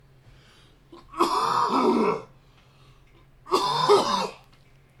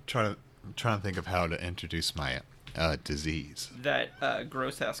trying to think of how to introduce my disease. That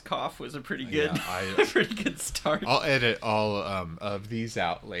gross ass cough was a pretty good, Yeah, pretty good start. I'll edit all of these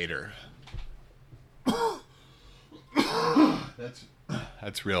out later.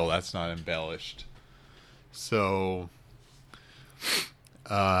 That's real. That's not embellished. So,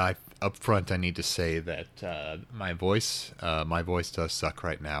 up front, I need to say that my voice does suck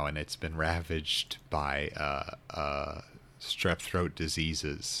right now, and it's been ravaged by strep throat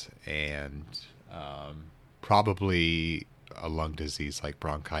diseases and probably a lung disease like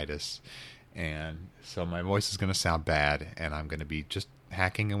bronchitis. And so my voice is going to sound bad, and I'm going to be just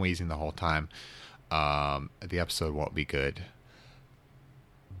hacking and wheezing the whole time. The episode won't be good.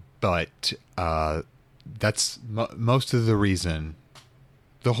 But that's most of the reason,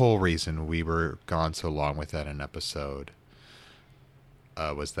 the whole reason we were gone so long without an episode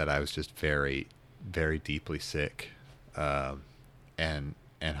was that I was just very, very deeply sick and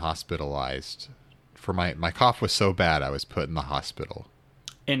hospitalized. For my cough was so bad, I was put in the hospital.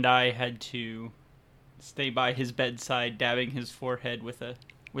 And I had to stay by his bedside, dabbing his forehead with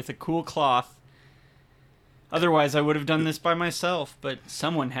a cool cloth. Otherwise, I would have done this by myself, but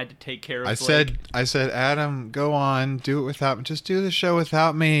someone had to take care of Blake. I said, Adam, go on, do it without me. Just do the show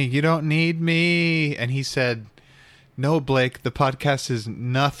without me. You don't need me. And he said, no, Blake, the podcast is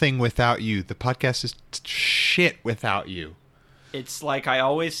nothing without you. The podcast is shit without you. It's like I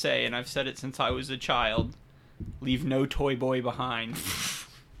always say, and I've said it since I was a child, leave no toy boy behind.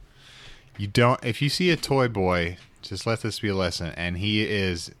 If you see a toy boy, just let this be a lesson, and he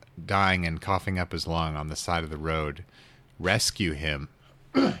is dying and coughing up his lung on the side of the road, rescue him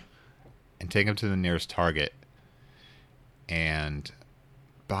and take him to the nearest Target and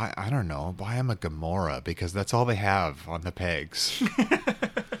buy him a Gamora, because that's all they have on the pegs.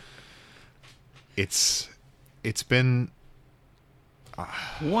 It's been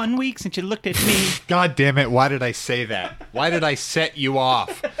 1 week since you looked at me. God damn it, why did I say that? Why did I set you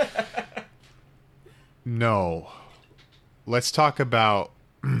off? No. Let's talk about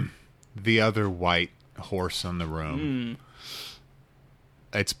the other white horse in the room.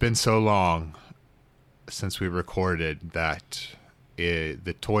 It's been so long since we recorded that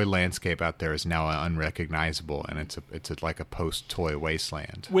the toy landscape out there is now unrecognizable, and it's like a post-toy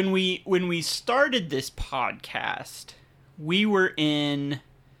wasteland. When we started this podcast, we were in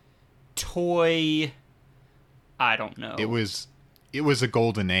toy, I don't know. It was a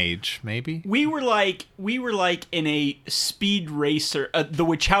golden age, maybe. We were like in a speed racer, the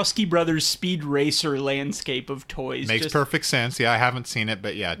Wachowski brothers speed racer landscape of toys. Makes perfect sense. Yeah, I haven't seen it,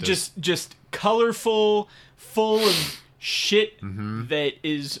 but yeah, it does. Just colorful, full of shit that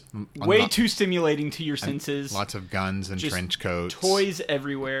is way too stimulating to your senses. Lots of guns and just trench coats. Toys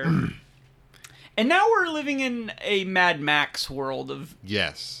everywhere. And now we're living in a Mad Max world of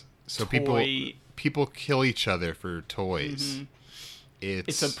So toy. people kill each other for toys. Mm-hmm.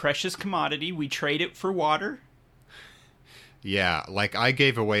 It's a precious commodity. We trade it for water. Yeah, like I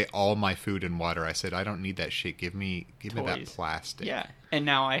gave away all my food and water. I said, I don't need that shit. Give me that plastic. Yeah, and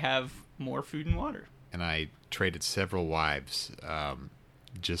now I have more food and water. And I traded several wives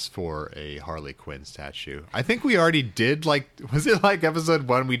just for a Harley Quinn statue. I think we already did, was it like episode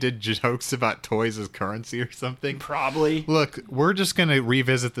 1 we did jokes about toys as currency or something? Probably. Look, we're just going to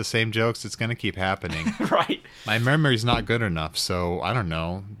revisit the same jokes. It's going to keep happening. Right. My memory's not good enough, so I don't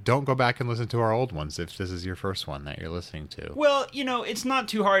know. Don't go back and listen to our old ones if this is your first one that you're listening to. Well, it's not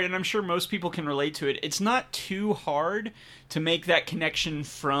too hard, and I'm sure most people can relate to it. It's not too hard to make that connection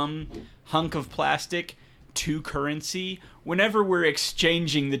from hunk of plastic to currency whenever we're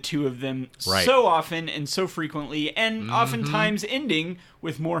exchanging the two of them so often and so frequently, and oftentimes ending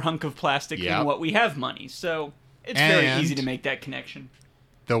with more hunk of plastic than what we have money. So it's very easy to make that connection.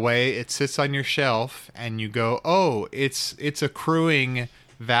 The way it sits on your shelf and you go, oh, it's accruing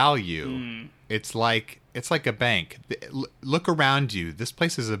value. It's like a bank. Look around you. This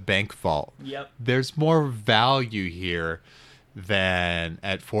place is a bank vault. Yep. There's more value here than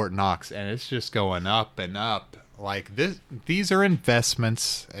at Fort Knox, and it's just going up and up. Like this, these are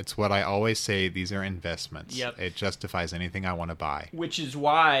investments. It's what I always say. These are investments. Yep. It justifies anything I want to buy. Which is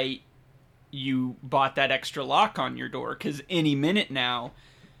why you bought that extra lock on your door, because any minute now,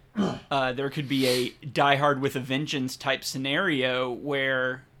 there could be a Die Hard with a Vengeance type scenario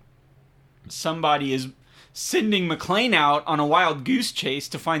where somebody is sending McClane out on a wild goose chase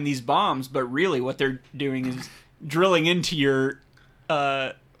to find these bombs, but really what they're doing is drilling into your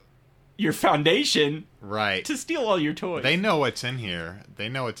foundation, right, to steal all your toys. They know what's in here.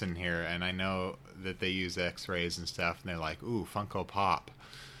 And I know that they use X-rays and stuff, and they're like, "Ooh, Funko Pop."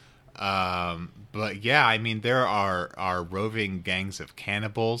 But yeah, I mean, there are roving gangs of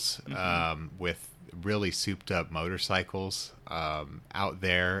cannibals with really souped up motorcycles out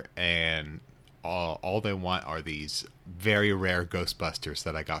there, and all they want are these very rare Ghostbusters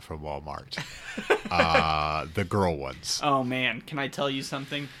that I got from Walmart. The girl ones. Oh man, can I tell you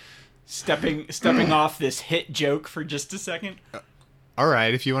something? Stepping off this hit joke for just a second. All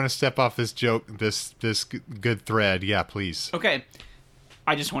right, if you want to step off this joke, this good thread, yeah, please. Okay.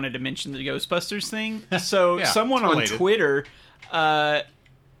 I just wanted to mention the Ghostbusters thing. So Yeah, someone it's on related. Twitter,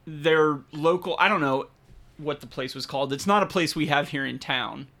 their local, I don't know what the place was called. It's not a place we have here in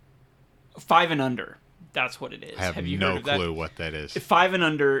town. 5 and Under. That's what it is. I have you no heard of that? clue what that is. 5 and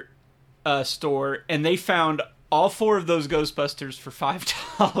Under store, and they found all 4 of those Ghostbusters for $5.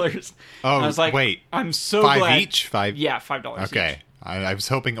 Oh, and I was like, wait. I'm so 5 glad. each? 5? Yeah, $5 Okay. each. I was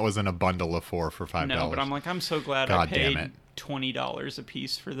hoping it wasn't a bundle of 4 for $5. No, but I'm like, I'm so glad I God damn paid it. $20 a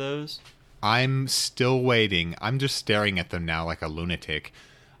piece for those. I'm still waiting. I'm just staring at them now like a lunatic.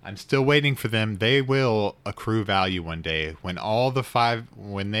 I'm still waiting for them. They will accrue value one day when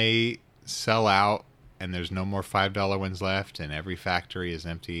when they sell out and there's no more $5 ones left and every factory is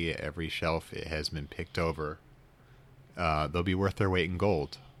empty, every shelf it has been picked over. They'll be worth their weight in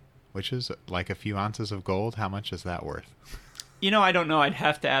gold, which is like a few ounces of gold. How much is that worth? You know, I don't know. I'd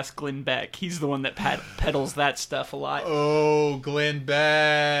have to ask Glenn Beck. He's the one that peddles that stuff a lot. Oh, Glenn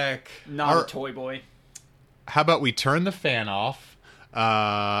Beck. Not a toy boy. How about we turn the fan off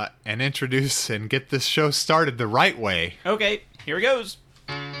and introduce and get this show started the right way? Okay, here it goes.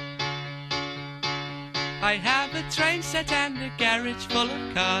 I have a train set and a garage full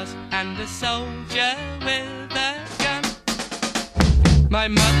of cars and a soldier with a gun. My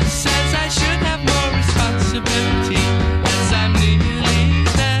mother says I should have more responsibility as I'm nearly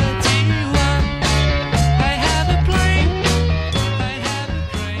 31. I have a plane, I have a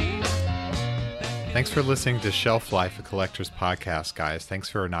train. Thanks for listening to Shelf Life, a collector's podcast, guys. Thanks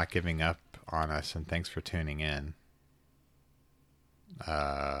for not giving up on us, and thanks for tuning in.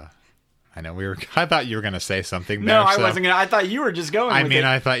 I know I thought you were going to say something there. No, I so- wasn't gonna. I thought you were just going. I with mean, it.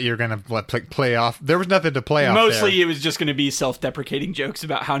 I thought you were going to play off. There was nothing to play off Mostly, there. it was just going to be self-deprecating jokes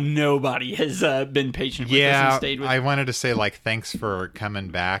about how nobody has been patient with us and Yeah, stayed with. I wanted to say, like, thanks for coming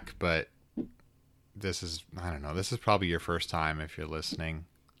back, but this is, I don't know, this is probably your first time if you're listening.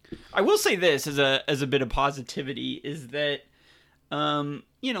 I will say this as a bit of positivity is that,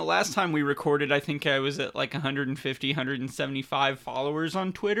 last time we recorded, I think I was at like 150, 175 followers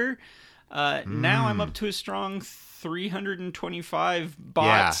on Twitter. Now I'm up to a strong 325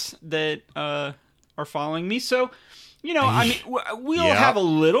 bots that are following me. So, I mean, we'll Yeah. have a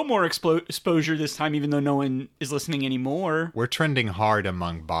little more exposure this time, even though no one is listening anymore. We're trending hard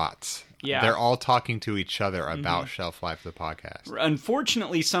among bots. Yeah. They're all talking to each other about Shelf Life, the podcast.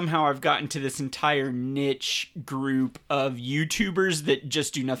 Unfortunately, somehow I've gotten to this entire niche group of YouTubers that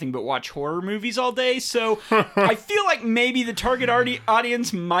just do nothing but watch horror movies all day. So I feel like maybe the target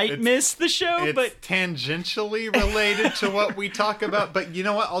audience might miss the show, It's but tangentially related to what we talk about, but you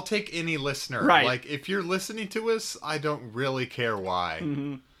know what? I'll take any listener. Right. Like, if you're listening to us, I don't really care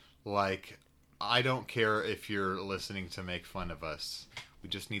why. Like, I don't care if you're listening to make fun of us. We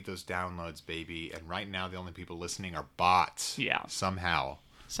just need those downloads, baby. And right now, the only people listening are bots. Yeah. Somehow.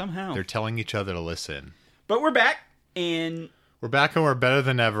 somehow. They're telling each other to listen. But we're back, and We're back and we're better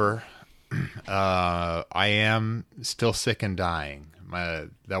than ever. I am still sick and dying.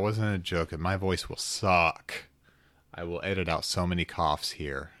 That wasn't a joke. My voice will suck. I will edit out so many coughs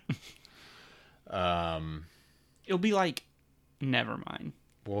here. it'll be like, never mind.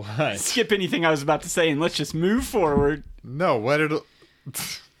 What? Skip anything I was about to say, and let's just move forward. No, what it'll...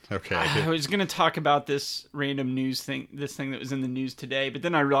 Okay. I was going to talk about this random news thing, this thing that was in the news today, but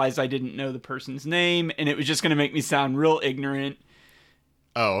then I realized I didn't know the person's name, and it was just going to make me sound real ignorant.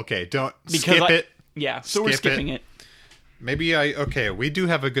 Oh, okay. Don't skip it. Yeah, so we're Skip it. skipping it. Maybe okay, we do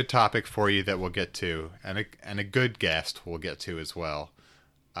have a good topic for you that we'll get to, and a good guest we'll get to as well.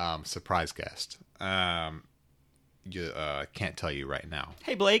 Surprise guest. Can't tell you right now.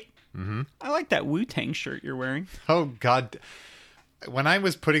 Hey, Blake. Mm-hmm. I like that Wu-Tang shirt you're wearing. Oh, God. When I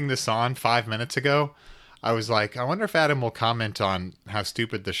was putting this on 5 minutes ago, I was like, I wonder if Adam will comment on how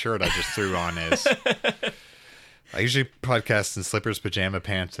stupid the shirt I just threw on is. I usually podcast in slippers, pajama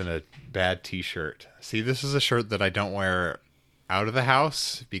pants, and a bad t-shirt. See, this is a shirt that I don't wear out of the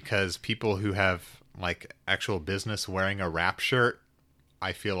house because people who have like actual business wearing a rap shirt,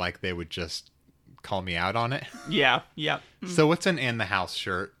 I feel like they would just call me out on it. Yeah. So it's an in the house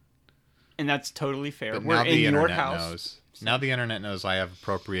shirt. And that's totally fair. But We're now in the your internet house. knows. Now the internet knows I have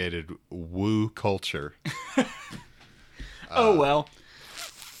appropriated woo culture. Oh, well.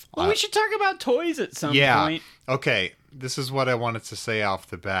 Well, we should talk about toys at some point. Okay. This is what I wanted to say off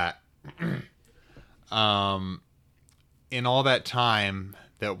the bat. In all that time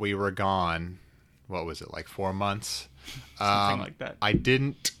that we were gone, what was it, like 4 months? Something like that. I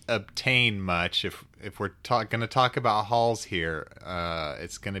didn't obtain much. If we're going to talk about hauls here,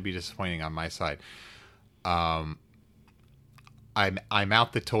 it's going to be disappointing on my side. I'm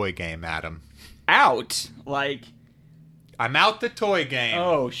out the toy game, Adam. Out? Like... I'm out the toy game.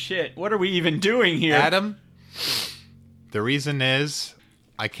 Oh, shit. What are we even doing here? Adam, the reason is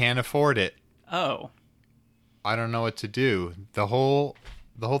I can't afford it. Oh. I don't know what to do. The whole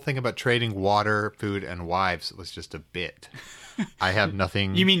thing about trading water, food, and wives was just a bit. I have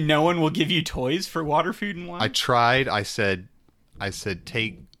nothing. You mean no one will give you toys for water, food, and wine? I tried. I said,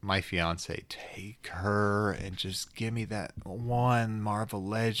 take my fiance, take her, and just give me that one Marvel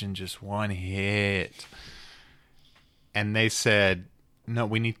Legend, just one hit. And they said, no,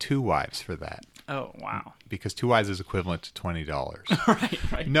 we need 2 wives for that. Oh, wow. Because 2 wives is equivalent to $20.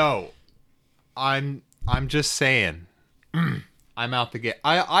 Right. No, I'm just saying. I'm out the game.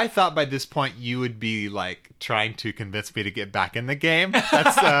 I thought by this point you would be like trying to convince me to get back in the game.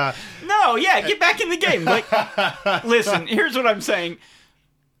 That's No, yeah, get back in the game. Like, listen, here's what I'm saying.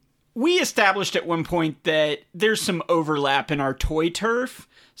 We established at one point that there's some overlap in our toy turf.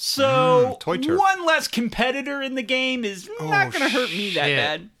 So toy turf. One less competitor in the game is not going to hurt me that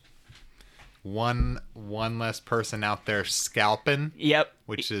bad. One less person out there scalping. Yep.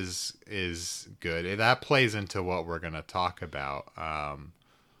 Which is good. That plays into what we're going to talk about.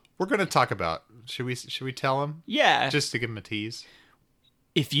 We're going to talk about. Should we tell him? Yeah. Just to give him a tease.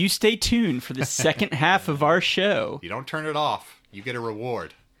 If you stay tuned for the second half of our show, you don't turn it off. You get a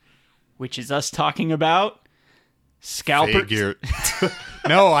reward. Which is us talking about scalper.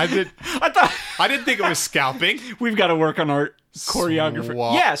 No, I didn't think it was scalping. We've got to work on our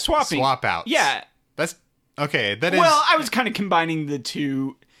choreographer. Yeah, swapping. Swap outs. Yeah. That's okay. That is. Well, I was kind of combining the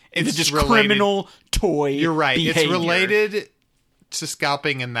two. It's just related. Criminal toy. You're right. Behavior. It's related to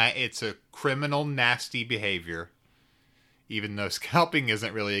scalping in that it's a criminal, nasty behavior. Even though scalping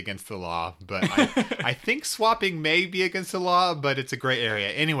isn't really against the law, but I think swapping may be against the law, but it's a gray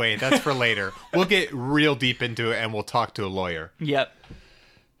area. Anyway, that's for later. We'll get real deep into it, and we'll talk to a lawyer. Yep.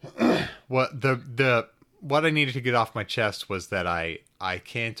 What I needed to get off my chest was that I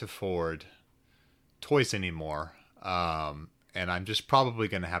can't afford toys anymore, and I'm just probably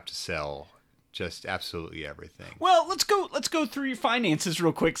going to have to sell just absolutely everything. Well, let's go through your finances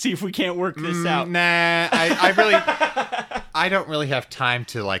real quick, see if we can't work this out. Nah, I don't really have time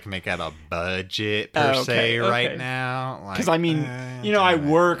to like make out a budget per se right now. Because I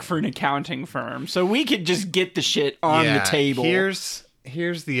work for an accounting firm, so we could just get the shit on the table.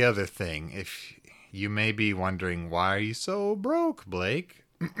 Here's the other thing. If you may be wondering, why are you so broke, Blake?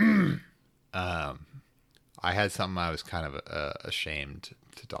 I had something I was kind of ashamed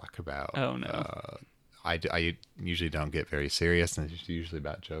to talk about. Oh no. I usually don't get very serious, and it's usually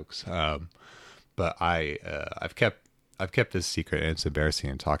about jokes. But I've kept this secret, and it's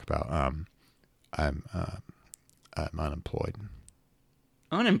embarrassing to talk about. I'm unemployed.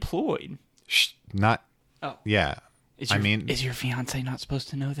 Unemployed? Not. Oh. Yeah. Is your fiance not supposed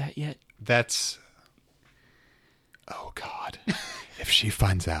to know that yet? That's. Oh God! If she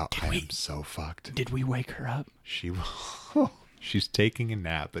finds out, I am so fucked. Did we wake her up? She will. She's taking a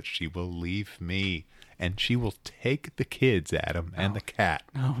nap, but she will leave me, and she will take the kids, Adam, and the cat.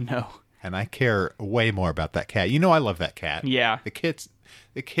 Oh no! And I care way more about that cat. You know I love that cat. Yeah. The kids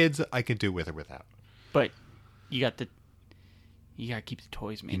I can do with or without. But you got to keep the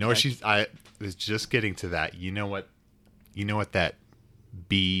toys, man. You know what I was just getting to that. You know what that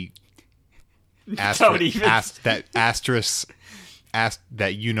bee asterisk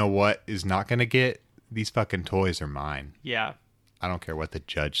that you know what is not going to get? These fucking toys are mine. Yeah. I don't care what the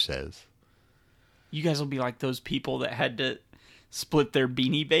judge says. You guys will be like those people that had to split their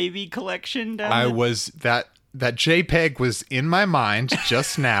Beanie Baby collection down. That JPEG was in my mind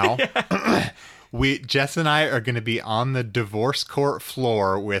just now. Jess and I are going to be on the divorce court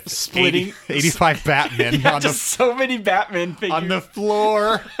floor with splitting 85 Batman. So many Batman figures on the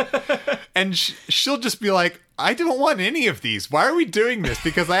floor. And she'll just be like, I don't want any of these. Why are we doing this?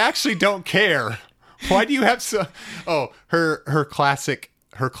 Because I actually don't care. Why do you have so? Oh, her classic.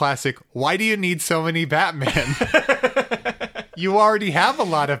 Why do you need so many Batman? You already have a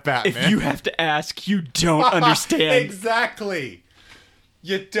lot of Batman. If you have to ask, you don't understand. Exactly.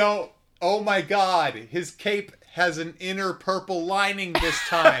 You don't. Oh my God, his cape has an inner purple lining this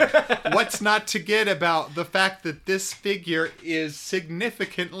time. What's not to get about the fact that this figure is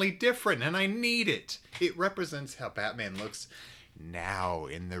significantly different, and I need it. It represents how Batman looks now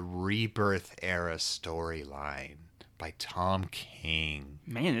in the Rebirth era storyline by Tom King.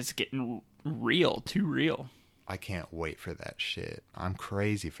 Man, it's getting real, too real. I can't wait for that shit. I'm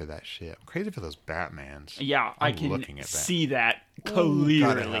crazy for that shit. I'm crazy for those Batmans. Yeah, I I'm can looking at that. see that Ooh,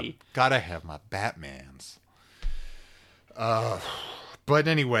 clearly. gotta have my Batmans. But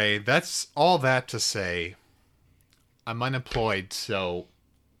anyway, that's all that to say. I'm unemployed, so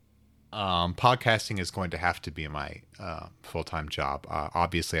podcasting is going to have to be my full-time job.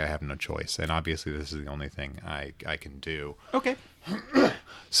 Obviously, I have no choice, and obviously, this is the only thing I can do. Okay.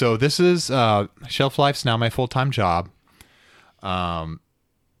 So this is Shelf Life's now my full-time job.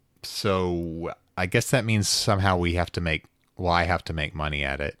 So I guess that means somehow I have to make money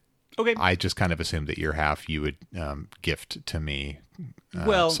at it. Okay. I just kind of assumed that your half you would gift to me,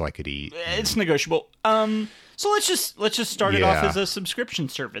 so I could eat. It's negotiable. So let's just start it off Yeah. as a subscription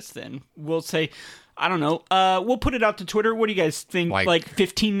service. Then we'll say, I don't know. We'll put it out to Twitter. What do you guys think? Like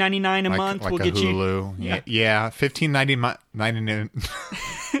 $15.99 a month. Like we'll a get Hulu. you. Yeah. $15.99.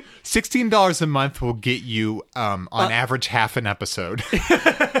 $16 a month will get you on average half an episode.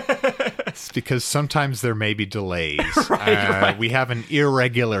 It's because sometimes there may be delays. Right. We have an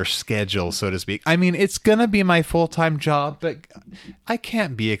irregular schedule, so to speak. I mean, it's going to be my full-time job, but I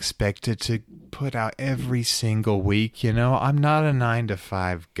can't be expected to put out every single week, you know? I'm not a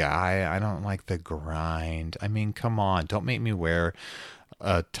 9-to-5 guy. I don't like the grind. I mean, come on. Don't make me wear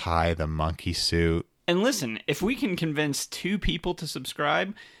a tie the monkey suit. And listen, if we can convince 2 people to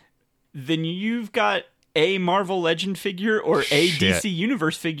subscribe, then you've got a Marvel Legend figure or a Shit. DC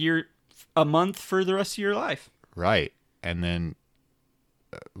Universe figure a month for the rest of your life. Right. And then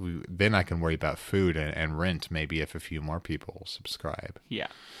then I can worry about food and rent maybe if a few more people subscribe. Yeah.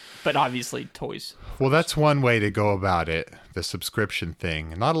 But obviously toys. Well, that's one way to go about it, the subscription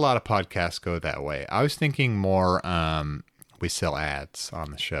thing. Not a lot of podcasts go that way. I was thinking more we sell ads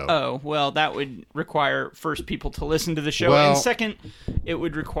on the show. Oh, well, that would require first people to listen to the show. Well- and second, it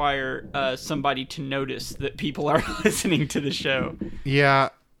would require somebody to notice that people are listening to the show. Yeah.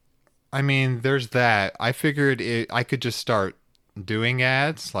 I mean, there's that. I figured I could just start doing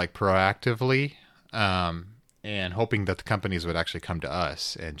ads like proactively and hoping that the companies would actually come to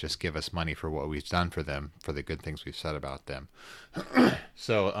us and just give us money for what we've done for them, for the good things we've said about them.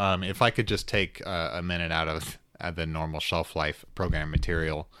 So if I could just take a minute out of the normal Shelf Life program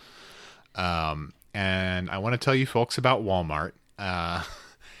material. And I want to tell you folks about Walmart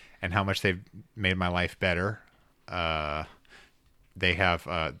and how much they've made my life better. They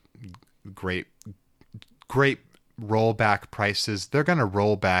have great rollback prices. They're going to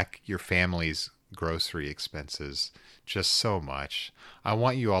roll back your family's grocery expenses just so much. I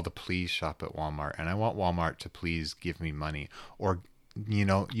want you all to please shop at Walmart, and I want Walmart to please give me money. Or, you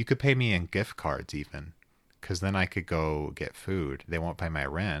know, you could pay me in gift cards even, because then I could go get food. They won't pay my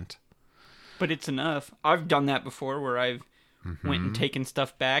rent. But it's enough. I've done that before where I've went and taken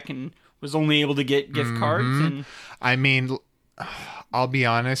stuff back and was only able to get gift cards. And I mean, I'll be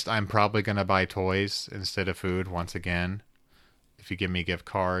honest, I'm probably going to buy toys instead of food once again if you give me gift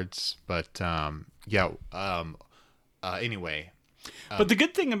cards. But, anyway. But the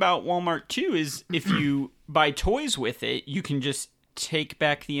good thing about Walmart, too, is if you buy toys with it, you can just take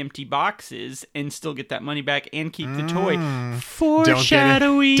back the empty boxes and still get that money back and keep the toy.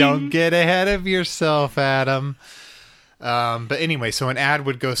 Foreshadowing. Don't get ahead of yourself, Adam. But anyway, so an ad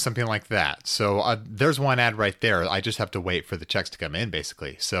would go something like that. So there's one ad right there. I just have to wait for the checks to come in,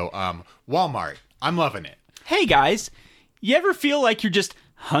 basically. So Walmart, I'm loving it. Hey, guys, you ever feel like you're just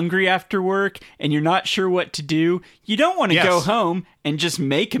hungry after work and you're not sure what to do? You don't want to Yes. go home and just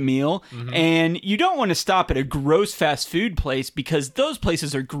make a meal, and you don't want to stop at a gross fast food place because those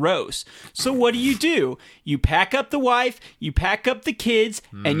places are gross. So what do? You pack up the wife, you pack up the kids,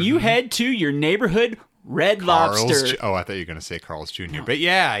 and you head to your neighborhood Red Lobster. Oh, I thought you were going to say Carl's Jr. But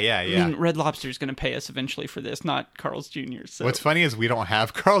yeah. I mean, Red Lobster is going to pay us eventually for this, not Carl's Jr. So. What's funny is we don't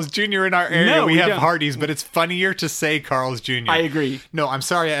have Carl's Jr. in our area. No, we we have don't. Hardee's, but it's funnier to say Carl's Jr. I agree. No, I'm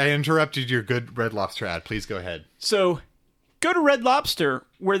sorry. I interrupted your good Red Lobster ad. Please go ahead. So go to Red Lobster,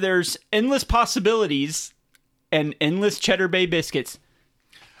 where there's endless possibilities and endless Cheddar Bay biscuits.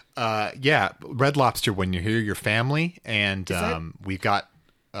 Red Lobster when you're here, your family, and we've got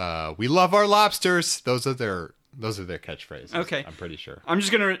we love our lobsters. Those are their catchphrases. Okay. I'm pretty sure. I'm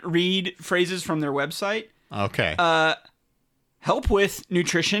just going to read phrases from their website. Okay. Help with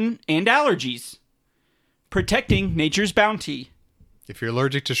nutrition and allergies. Protecting nature's bounty. If you're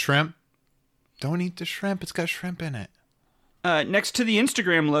allergic to shrimp, don't eat the shrimp. It's got shrimp in it. Next to the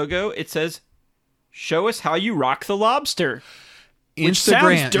Instagram logo, it says, "Show us how you rock the lobster." Which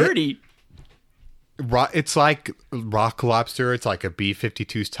sounds dirty. It's like rock lobster. It's like a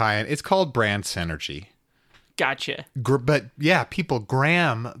B-52's tie-in. It's called brand synergy. Gotcha. But yeah, people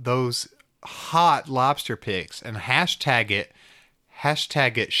gram those hot lobster pics and hashtag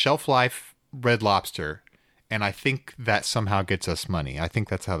it shelf life Red Lobster. And I think that somehow gets us money. I think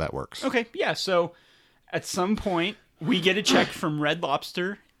that's how that works. Okay, yeah. So at some point, we get a check from Red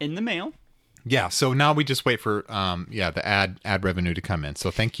Lobster in the mail. Yeah, so now we just wait for the ad revenue to come in. So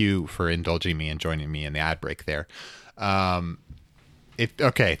thank you for indulging me and joining me in the ad break there.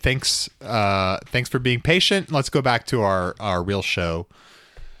 Thanks for being patient. Let's go back to our real show.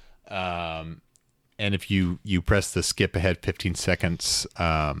 And if you press the skip ahead 15 seconds,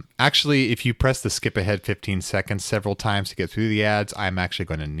 actually, if you press the skip ahead 15 seconds several times to get through the ads, I'm actually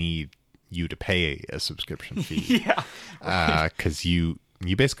going to need you to pay a subscription fee. Yeah. Because you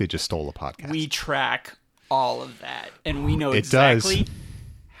basically just stole a podcast. We track all of that, and we know It exactly does.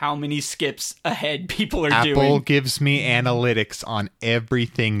 how many skips ahead people are Apple doing. gives me analytics on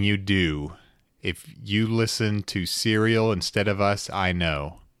everything you do. If you listen to Serial instead of us, I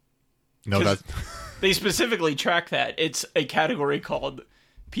know. No, 'Cause that's... They specifically track that. It's a category called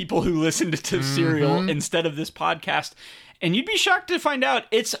people who listened to Serial instead of this podcast. And you'd be shocked to find out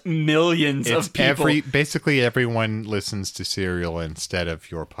it's millions of people. Basically everyone listens to Serial instead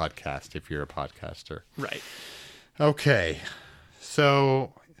of your podcast if you're a podcaster. Right. Okay.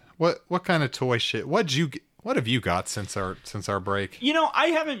 So what kind of toy shit? What have you got since our break? You know, I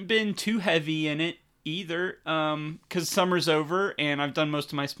haven't been too heavy in it either, because summer's over and I've done most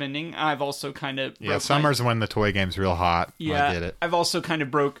of my spending. I've also kind of summer's when the toy game's real hot. Yeah, I get it. I've also kind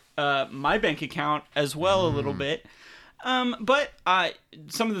of broke my bank account as well a little bit. But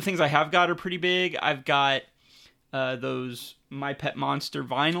some of the things I have got are pretty big. I've got those My Pet Monster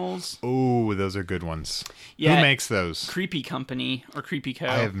vinyls. Oh, those are good ones. Yeah, who makes those? Creepy Company or Creepy Co.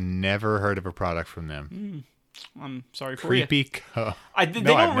 I have never heard of a product from them. I'm sorry for you. Creepy Co.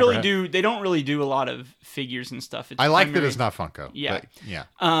 They don't really do a lot of figures and stuff. It's I like that it's not Funko. Yeah. But yeah.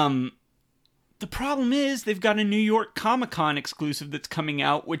 The problem is they've got a New York Comic-Con exclusive that's coming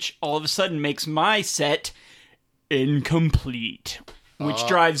out, which all of a sudden makes my set incomplete, which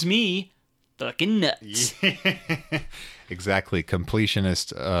drives me fucking nuts. Exactly.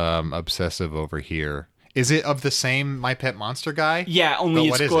 Completionist obsessive over here. Is it of the same My Pet Monster guy? Yeah, only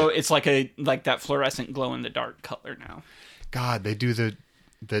But it's what is it? It's like that fluorescent glow in the dark color now. God, they do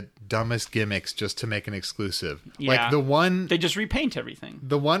the dumbest gimmicks just to make an exclusive. Yeah. Like the one They just repaint everything.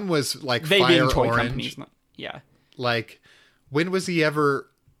 the one was like They fire being toy orange. companies, yeah. Like when was he ever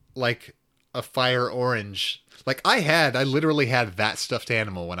like a fire orange? Like I literally had that stuffed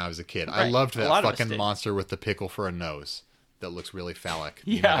animal when I was a kid. I Right. loved A that lot of us fucking did. monster with the pickle for a nose that looks really phallic.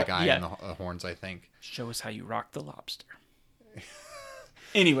 You Yeah, know, the guy yeah. in the horns, I think. Show us how you rock the lobster.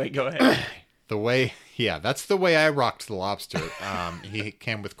 Anyway, go ahead. That's the way I rocked the lobster. He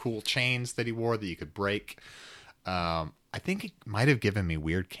came with cool chains that he wore that you could break. I think it might have given me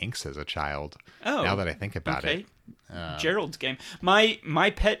weird kinks as a child. Oh, now that I think about okay. it. Gerald's game.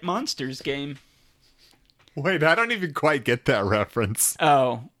 My Pet Monsters game. Wait, I don't even quite get that reference.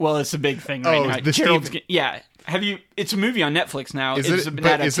 Oh, well, it's a big thing right now. the Gerald's Steve- yeah. Have you? It's a movie on Netflix now. Is It's it? an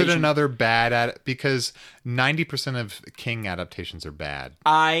But is it adaptation. another bad because 90% of King adaptations are bad.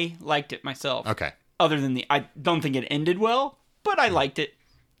 I liked it myself. Okay. Other than I don't think it ended well, but I liked it.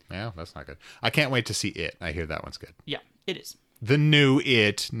 Yeah, that's not good. I can't wait to see It. I hear that one's good. Yeah, it is. The new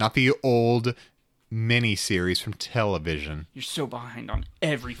It, not the old mini series from television. You're so behind on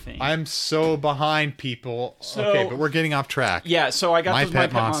everything. I'm so behind, people. So- Okay, but we're getting off track. Yeah, so I got My those Pet My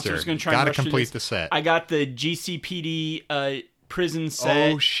Pet Monster. Monsters. Going to try Gotta and rush through complete this. the set. I got the GCPD prison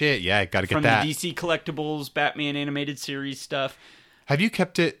set Oh shit! Yeah, got to get from that. the DC Collectibles Batman animated series stuff. Have you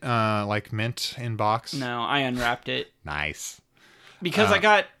kept it like mint in box? No, I unwrapped it Nice. because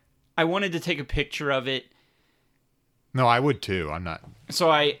I wanted to take a picture of it. No, I would too. I'm not So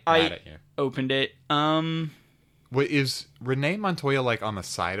I mad at you. opened it. Wait, is Renee Montoya like on the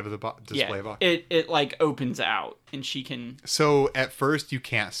side of the display Yeah, box? it like opens out and she can. So at first you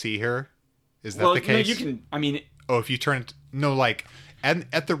can't see her. Is that Well, the case? no, you can. I mean, Oh, if you turn it, no, like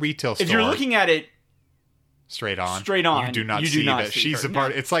at the retail store. if you're looking at it, straight on, you do not do see not that see she's her, a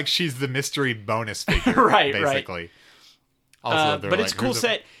part. no. It's like she's the mystery bonus figure, Right, basically. Also, they're but it's like, a cool "Here's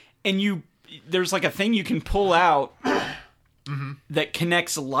set, and there's like a thing you can pull out Mm-hmm. that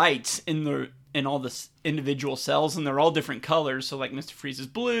connects lights in all the individual cells, and they're all different colors. So like Mr. Freeze is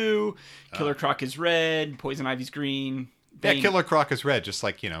blue, Killer Croc is red, Poison Ivy's green. Yeah, Bane- Killer Croc is red, just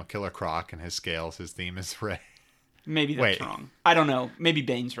like Killer Croc and his scales. His theme is red. Maybe that's Wait. wrong. I don't know. Maybe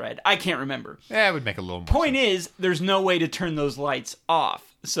Bane's red. I can't remember. Yeah, it would make a little more Point sense. is, there's no way to turn those lights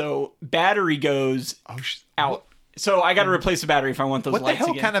off. So battery goes out. So I got to replace the battery if I want those What the lights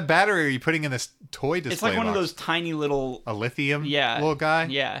hell again. kind of battery are you putting in this toy display It's like one of box? those tiny little... A lithium Yeah. little guy?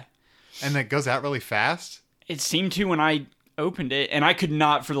 Yeah. And it goes out really fast? It seemed to when I opened it, and I could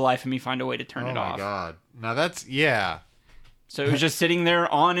not for the life of me find a way to turn it Oh off. my god. Now that's, yeah. So it was just sitting there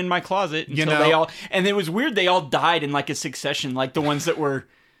on in my closet until know- they all... And it was weird, they all died in like a succession. Like the ones that were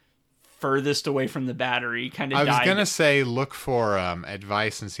furthest away from the battery kind of I died. was going to say look for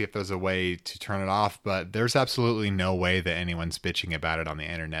advice and see if there's a way to turn it off, but there's absolutely no way that anyone's bitching about it on the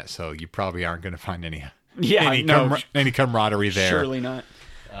internet, so you probably aren't going to find any camaraderie there. Surely not.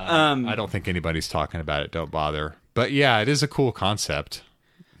 I don't think anybody's talking about it. Don't bother. But yeah, it is a cool concept.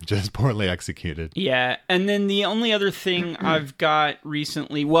 Just poorly executed. Yeah, and then the only other thing I've got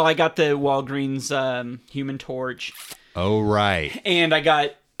recently... Well, I got the Walgreens Human Torch. Oh, right. And I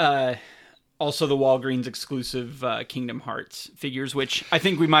got... also the Walgreens exclusive Kingdom Hearts figures, which I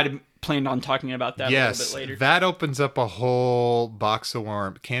think we might have planned on talking about that a little bit later. That opens up a whole box of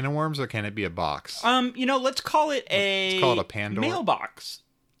worms. Can of worms, or can it be a box? Let's call it a Pandora. Mailbox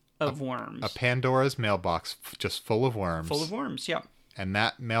of worms. A Pandora's mailbox just full of worms. Full of worms, yeah. And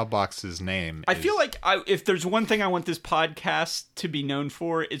that mailbox's name I feel like if there's one thing I want this podcast to be known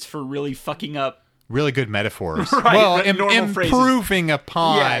for, it's for really fucking up really good metaphors. Right, well, normal improving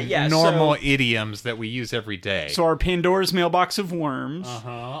upon Yeah, normal idioms that we use every day. So our Pandora's mailbox of worms.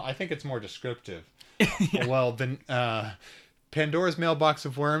 I think it's more descriptive. Well, then, Pandora's mailbox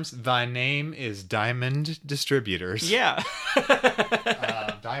of worms. Thy name is Diamond Distributors. Yeah.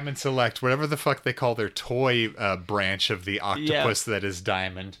 Diamond Select, whatever the fuck they call their toy branch of the octopus that is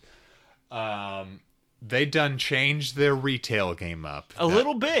Diamond. They done changed their retail game up a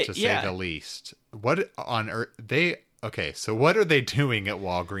little bit, to say the least. What on earth Okay, so what are they doing at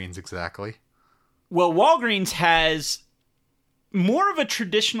Walgreens exactly? Well, Walgreens has more of a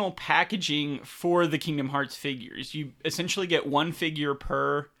traditional packaging for the Kingdom Hearts figures. You essentially get one figure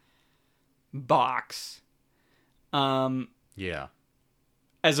per box. Yeah.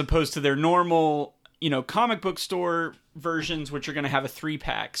 As opposed to their normal, comic book store versions, which are going to have a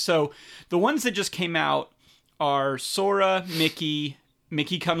 3-pack. So the ones that just came out are Sora, Mickey.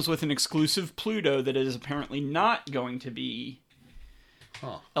 Mickey comes with an exclusive Pluto that is apparently not going to be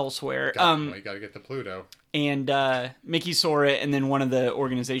elsewhere. You got to get the Pluto. And Mickey, Sora, and then one of the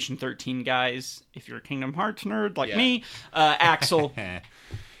Organization 13 guys, if you're a Kingdom Hearts nerd like me, Axel.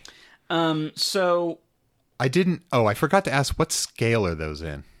 So... I forgot to ask, what scale are those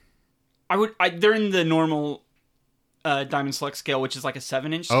in? They're in the normal Diamond Select scale, which is like a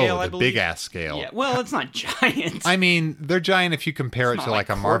 7-inch scale, I believe. Big ass scale. Yeah, well, it's not giant. I mean, they're giant if you compare it to like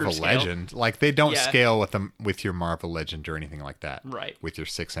a Marvel scale. Legend. Like they don't scale with your Marvel Legend or anything like that. Right. With your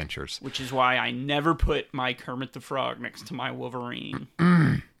 6-inchers. Which is why I never put my Kermit the Frog next to my Wolverine.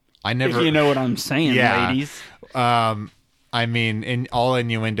 I never. If you know what I'm saying, ladies. I mean, in all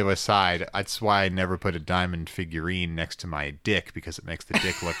innuendo aside, that's why I never put a diamond figurine next to my dick, because it makes the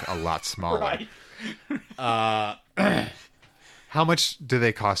dick look a lot smaller. Right. How much do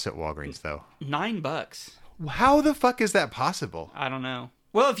they cost at Walgreens, though? $9. How the fuck is that possible? I don't know.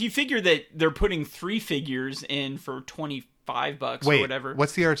 Well, if you figure that they're putting 3 figures in for $25 or whatever.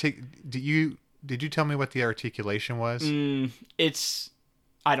 What's the Did you tell me what the articulation was?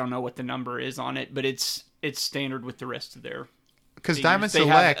 I don't know what the number is on it, but it's standard with the rest of their. Because figures. Diamond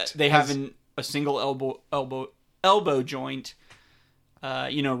Select, they have a single elbow joint,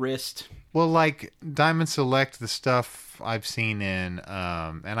 wrist. Well, like Diamond Select, the stuff I've seen in,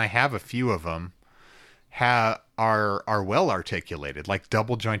 and I have a few of them, are well articulated, like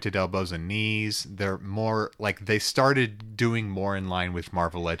double jointed elbows and knees. They're more like they started doing more in line with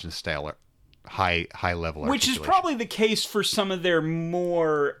Marvel Legends style, high level, which is probably the case for some of their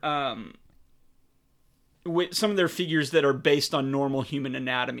more. With some of their figures that are based on normal human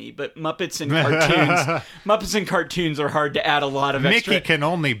anatomy, but Muppets and cartoons are hard to add a lot of extra. Mickey can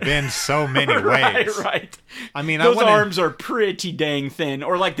only bend so many ways. Right. I mean, those arms are pretty dang thin,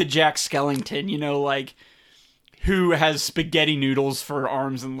 or like the Jack Skellington, who has spaghetti noodles for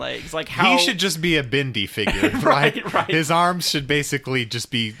arms and legs. Like how he should just be a bendy figure, right? His arms should basically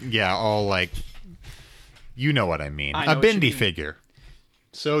just be all like, you know what I mean, a bendy figure.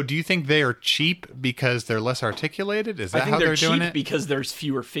 So, do you think they are cheap because they're less articulated? Is that how they're doing it? Because there's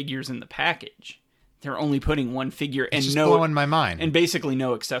fewer figures in the package. They're only putting one figure and it's just blowing my mind. And basically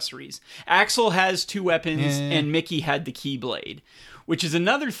no accessories. Axel has 2 weapons and Mickey had the Keyblade, which is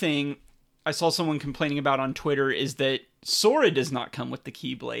another thing I saw someone complaining about on Twitter, is that Sora does not come with the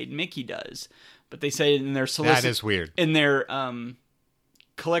Keyblade. Mickey does. But they say in their that is weird. In their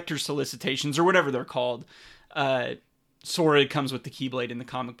collector solicitations or whatever they're called, Sora comes with the Keyblade in the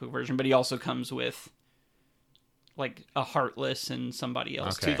comic book version, but he also comes with like a Heartless and somebody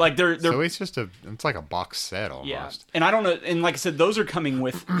else too. Like they're so it's like a box set almost. Yeah. And I don't know, and like I said, those are coming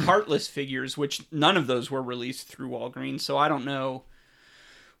with Heartless figures, which none of those were released through Walgreens, so I don't know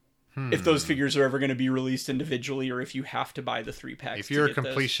if those figures are ever going to be released individually or if you have to buy the 3-packs. If you're a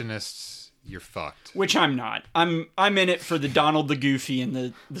completionist, you're fucked. Which I'm not. I'm in it for the Donald, the Goofy,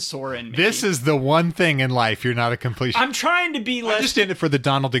 and the Sora and Mickey. This is the one thing in life you're not a completionist. I'm trying to be less... I'm just in it for the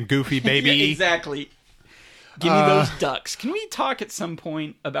Donald and Goofy, baby. Yeah, exactly. Give me those ducks. Can we talk at some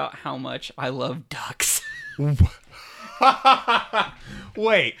point about how much I love ducks?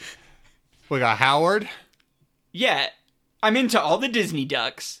 Wait. We got Howard? Yeah. I'm into all the Disney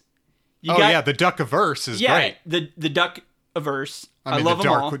ducks. The Duck-averse is great. the Duck-averse. I mean, love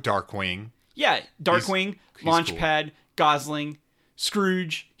them all. Darkwing. Yeah, Darkwing, he's Launchpad, cool. Gosling,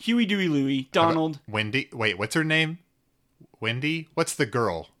 Scrooge, Huey, Dewey, Louie, Donald. Wendy. Wait, what's her name? Wendy? What's the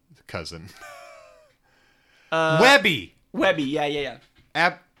girl cousin? Webby. Webby, yeah.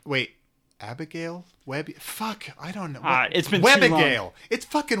 Abigail? Webby? Fuck, I don't know. It's been too long. Webigail. It's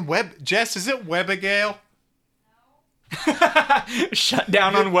fucking Jess, is it Webigail? Shut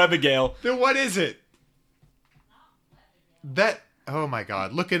down on Webigail. Then what is it? Oh my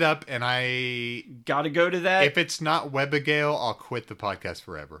god, look it up and I... Gotta go to that. If it's not Webigail, I'll quit the podcast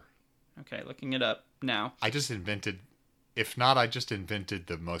forever. Okay, looking it up now. I just invented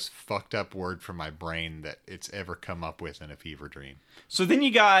the most fucked up word from my brain that it's ever come up with in a fever dream. So then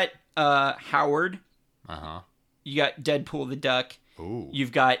you got Howard. Uh-huh. You got Deadpool the Duck. Ooh.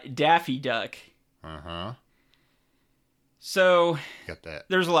 You've got Daffy Duck. Uh-huh. So got that.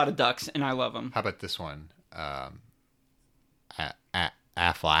 There's a lot of ducks, and I love them. How about this one?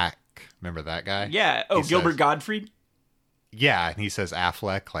 Affleck. Remember that guy? Yeah. Oh, Gilbert Gottfried? Yeah, and he says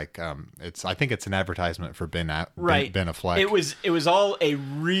Affleck, like I think it's an advertisement for Ben Affleck. It was all a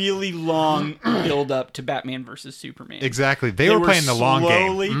really long build up to Batman versus Superman. Exactly. They were playing the long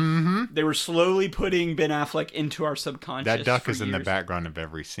game. Mm-hmm. They were slowly putting Ben Affleck into our subconscious. That duck is in the background of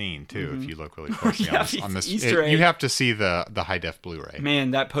every scene too, if you look really closely on this. Easter egg. You have to see the high def Blu-ray.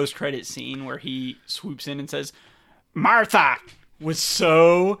 Man, that post credit scene where he swoops in and says, "Martha," was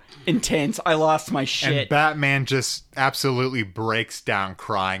so intense. I lost my shit. And Batman just absolutely breaks down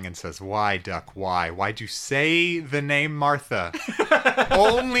crying and says, "Why, Duck, why? Why'd you say the name Martha?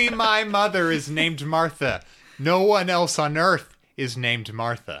 Only my mother is named Martha. No one else on earth is named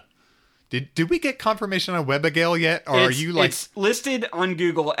Martha." Did we get confirmation on Webigail yet? Or are you like... It's listed on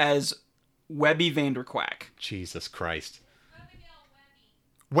Google as Webby Vanderquack. Jesus Christ.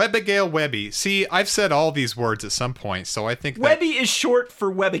 Webigail Webby. See, I've said all these words at some point, so I think Webby is short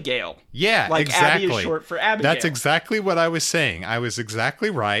for Webigail. Yeah, like exactly. Abby is short for Abigail. That's exactly what I was saying. I was exactly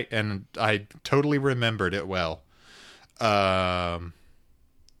right, and I totally remembered it well. My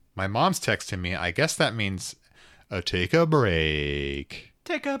mom's texting me. I guess that means take a break.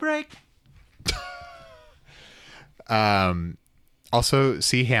 Take a break. Also,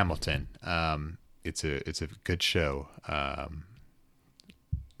 see Hamilton. It's a good show.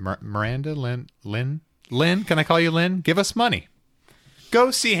 Miranda, Lynn, can I call you Lynn? Give us money.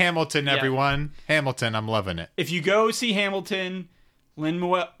 Go see everyone. Hamilton, I'm loving it. If you go see Hamilton,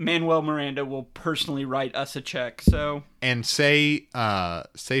 Lin-Manuel Miranda will personally write us a check. So and say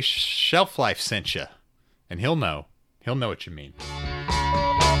Shelf Life sent you, and he'll know what you mean.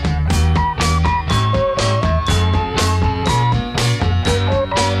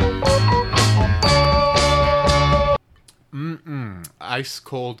 Ice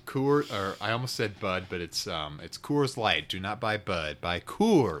cold Coors, or I almost said Bud, but it's Coors Light. Do not buy Bud. Buy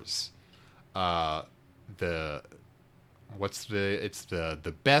Coors. The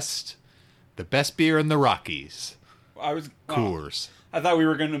best beer in the Rockies. Coors. I thought we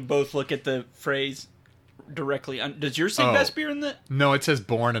were going to both look at the phrase directly. Does yours say best beer in the? No, it says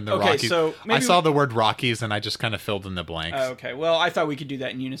born in the Rockies. So I saw the word Rockies and I just kind of filled in the blanks. Okay, well I thought we could do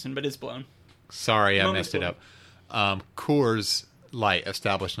that in unison, but it's blown. Sorry, I messed it up. Coors Light,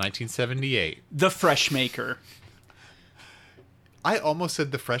 established 1978. The Fresh Maker. I almost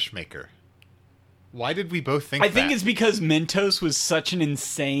said the Fresh Maker. Why did we both think that? I think it's because Mentos was such an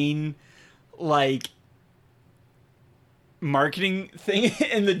insane, like, marketing thing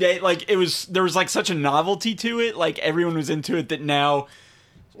in the day. Like, there was like such a novelty to it. Like, everyone was into it that now,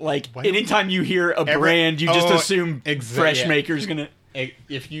 like, anytime you hear a brand, you just assume Fresh Maker's gonna...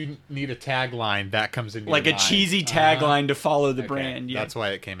 If you need a tagline, that comes into like your a mind. Cheesy tagline to follow the brand. Yeah. That's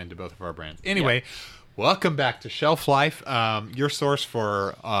why it came into both of our brands. Anyway, welcome back to Shelf Life, your source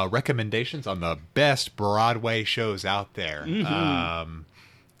for recommendations on the best Broadway shows out there. Mm-hmm.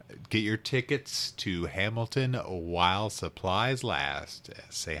 Get your tickets to Hamilton while supplies last.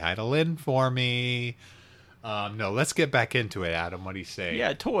 Say hi to Lynn for me. No, let's get back into it, Adam. What do you say?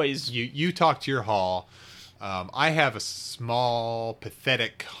 Yeah, toys. You talked your haul. I have a small,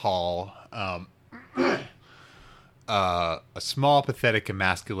 pathetic haul. A small, pathetic,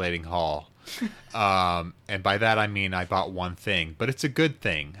 emasculating haul. And by that I mean I bought one thing, but it's a good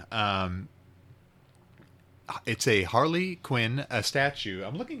thing. It's a Harley Quinn, a statue.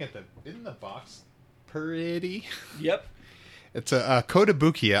 I'm looking at isn't the box pretty? Yep. It's a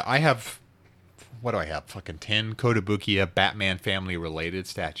Kotobukiya. I have, what do I have? Fucking 10 Kotobukiya Batman family related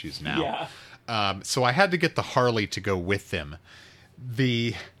statues now. Yeah. So I had to get the Harley to go with them.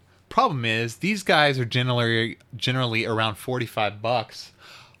 The problem is these guys are generally around $45.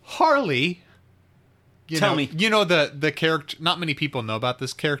 Harley, Tell me. You know the character. Not many people know about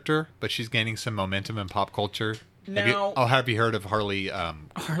this character, but she's gaining some momentum in pop culture. Now, have you heard of Harley?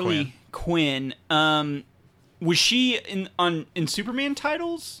 Harley Quinn. Was she in Superman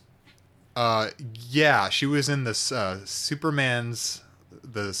titles? Yeah, she was in this Superman's.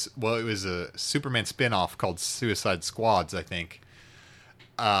 It was a Superman spinoff called Suicide Squads, I think.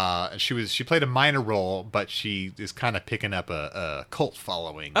 She played a minor role, but she is kind of picking up a cult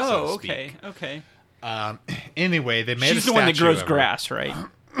following. Oh, so to speak. okay. Anyway, they made She's a the one that statue grows of her. grass, right?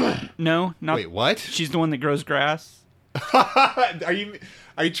 No, not. Wait, what? She's the one that grows grass. Are you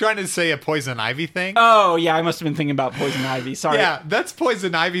trying to say a poison ivy thing? Oh yeah, I must have been thinking about poison ivy. Sorry. Yeah, that's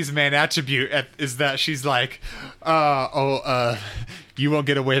poison ivy's main attribute is that she's like, you won't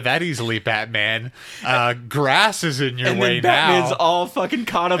get away that easily, Batman. Grass is in your and way then Batman's now. all fucking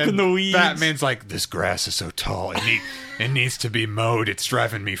caught up in the weeds. Batman's like, this grass is so tall. It needs to be mowed. It's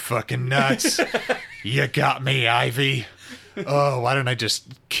driving me fucking nuts. You got me, Ivy. Oh, why don't I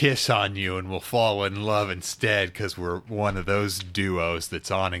just kiss on you and we'll fall in love instead? Because we're one of those duos that's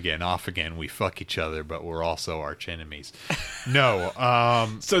on again, off again. We fuck each other, but we're also arch enemies. No.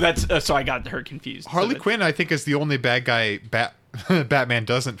 So that's so I got her confused. Harley Quinn, I think, is the only bad guy Batman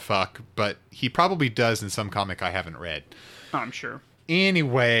doesn't fuck, but he probably does in some comic I haven't read. I'm sure.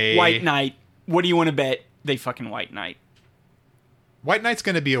 Anyway, White Knight. What do you want to bet they fucking White Knight? White Knight's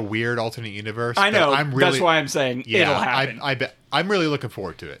going to be a weird alternate universe. I know. That's why I'm saying it'll happen. I bet. I'm really looking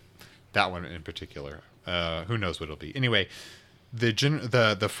forward to it. That one in particular. Who knows what it'll be? Anyway, the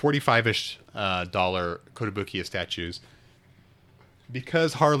 $45-ish dollar Kotobukiya statues,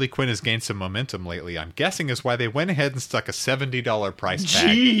 because Harley Quinn has gained some momentum lately, I'm guessing is why they went ahead and stuck a $70 price tag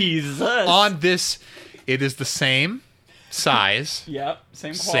Jesus. on this. It is the same size. Yep.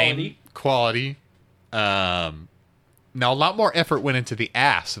 Same quality. Now, a lot more effort went into the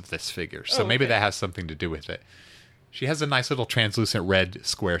ass of this figure, so maybe that has something to do with it. She has a nice little translucent red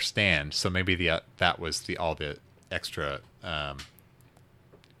square stand, so maybe that was all the extra $30.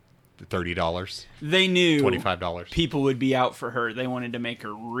 They knew $25. people would be out for her. They wanted to make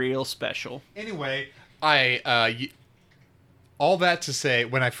her real special. Anyway, all that to say,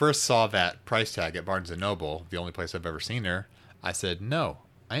 when I first saw that price tag at Barnes & Noble, the only place I've ever seen her, I said, no,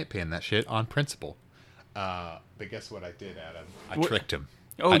 I ain't paying that shit on principle. But guess what I did, Adam? I tricked him.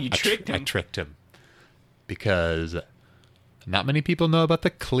 Oh, you tricked him? I tricked him. Because not many people know about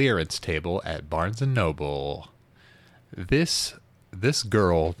the clearance table at Barnes & Noble. This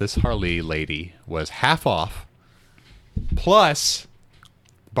girl, this Harley lady, was half off. Plus,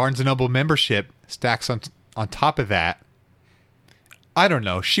 Barnes & Noble membership stacks on top of that. I don't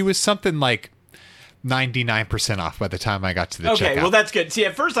know. She was something like 99% off by the time I got to the checkout. Okay, well that's good. See,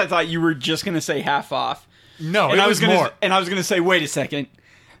 at first I thought you were just going to say half off. No, and it was more. And I was going to say, wait a second.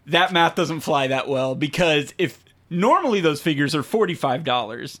 That math doesn't fly that well, because if normally those figures are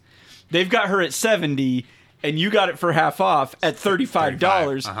 $45, they've got her at 70 and you got it for half off at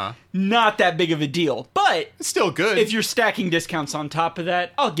 $35. Not that big of a deal. But it's still good. If you're stacking discounts on top of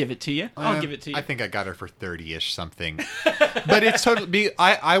that, I'll give it to you. I'll give it to you. I think I got her for 30-ish something. But it's totally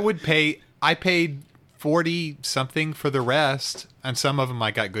I paid 40 something for the rest, and some of them I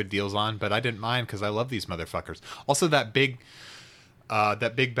got good deals on, but I didn't mind because I love these motherfuckers. Also, that big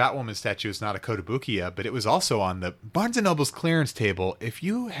Batwoman statue is not a Kotobukiya, but it was also on the Barnes & Noble's clearance table. If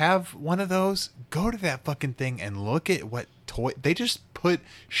you have one of those, go to that fucking thing and look at what toy they just put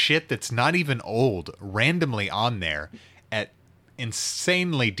shit that's not even old randomly on there at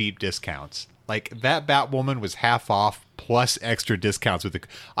insanely deep discounts. Like, that Batwoman was half off plus extra discounts with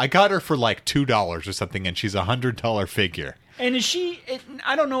I got her for like $2 or something, and she's $100 figure. And is she?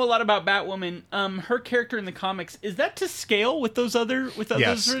 I don't know a lot about Batwoman. Her character in the comics, is that to scale with those other?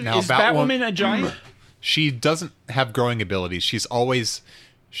 Yes. Those, Now, is Batwoman a giant? She doesn't have growing abilities. She's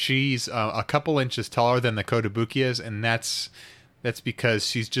a couple inches taller than the Kotobukiyas, and that's that's because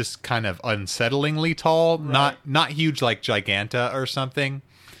she's just kind of unsettlingly tall, Right. not huge like Giganta or something,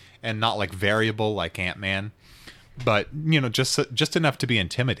 and not like variable like Ant-Man, but just enough to be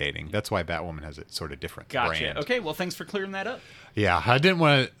intimidating. That's why Batwoman has a sort of different Gotcha. brand. Okay, well, thanks for clearing that up. Yeah, I didn't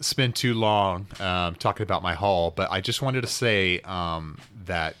want to spend too long talking about my haul, but I just wanted to say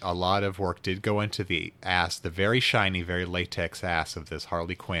that a lot of work did go into the very shiny, very latex ass of this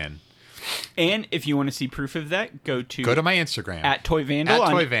Harley Quinn. And if you want to see proof of that, go to my Instagram at Toy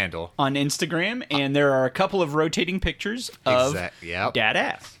Vandal on Instagram, and there are a couple of rotating pictures of Yep. Dad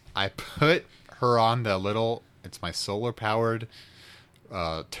ass. I put her on it's my solar powered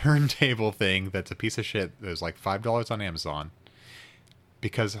turntable thing that's a piece of shit. It was like $5 on Amazon.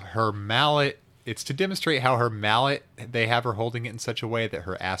 Because her mallet, it's to demonstrate how her mallet, they have her holding it in such a way that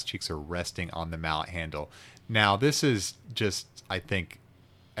her ass cheeks are resting on the mallet handle. Now, this is just, I think,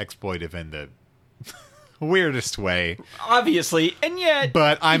 exploitive in the weirdest way. Obviously, and yet,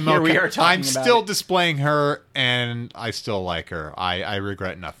 But I'm here we okay. are talking I'm about still it. displaying her, and I still like her. I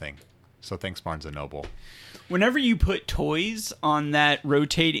regret nothing. So thanks, Barnes & Noble. Whenever you put toys on that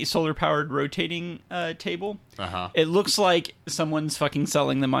solar-powered rotating table, it looks like someone's fucking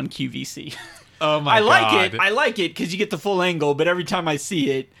selling them on QVC. Oh my I like God. it. I like it because you get the full angle, but every time I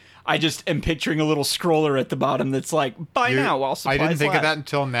see it, I just am picturing a little scroller at the bottom that's like, buy now while supplies I didn't think of last. that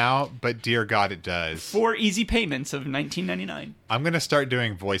until now, but dear God, it does. 4 easy payments of $19.99. I'm going to start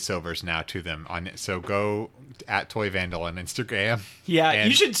doing voiceovers now to them. So go at Toy Vandal on Instagram. Yeah, And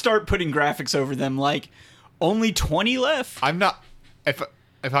you should start putting graphics over them like, only 20 left. I'm not... If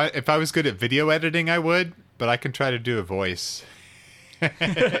I was good at video editing, I would, but I can try to do a voice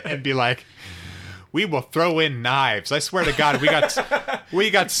and be like, we will throw in knives. I swear to God, we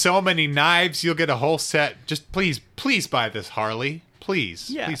got so many knives. You'll get a whole set. Just please buy this Harley.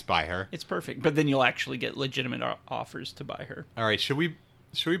 Please buy her. It's perfect. But then you'll actually get legitimate offers to buy her. All right, should we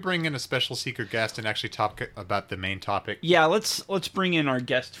bring in a special secret guest and actually talk about the main topic? Yeah, let's bring in our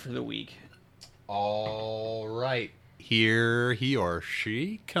guest for the week. All right, here he or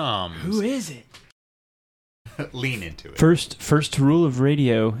she comes. Who is it? Lean into it. First rule of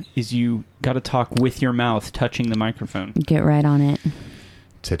radio is you got to talk with your mouth touching the microphone. Get right on it.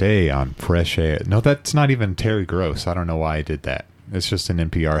 Today on Fresh Air. No, that's not even Terry Gross. I don't know why I did that. It's just an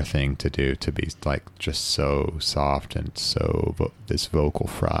NPR thing to do, to be like just so soft and so this vocal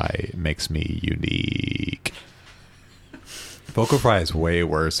fry makes me unique. Vocal fry is way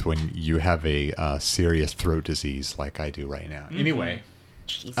worse when you have a serious throat disease like I do right now. Anyway,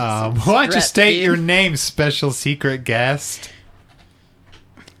 Jesus, why don't you state your name, special secret guest?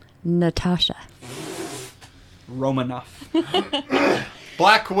 Natasha. Romanoff.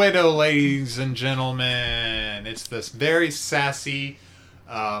 Black Widow, ladies and gentlemen. It's this very sassy,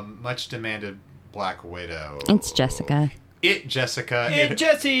 much demanded Black Widow. It's Jessica. Jessica. Hey,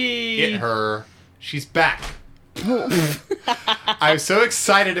 Jesse! Her. She's back. I was so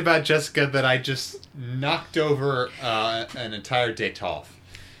excited about Jessica that I just knocked over an entire Detolf.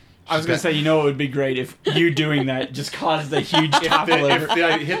 I was going to say, it would be great if you doing that just caused a huge topple over. If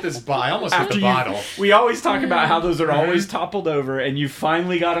I hit this bottle, I almost hit the bottle. We always talk about how those are always toppled over, and you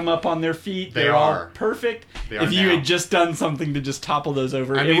finally got them up on their feet. They're all perfect. They are if you now. had just done something to just topple those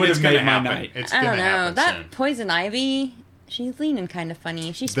over, I mean, it would it's have gonna made my happen. night. It's I gonna don't know. happen That soon. Poison Ivy, she's leaning kind of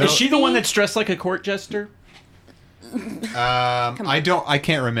funny. She's Though- Is she the one that's dressed like a court jester? I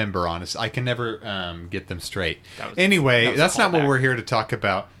can't remember, honest. I can never get them straight. That Anyway, was a that's not what callback. we're here to talk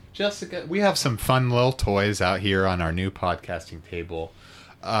about. Jessica, we have some fun little toys out here on our new podcasting table.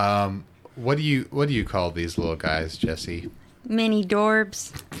 What do you call these little guys, Jesse? Mini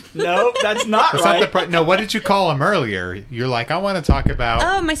Dorbs. No, that's not That's right. not the no. What did you call them earlier? You're like, I want to talk about.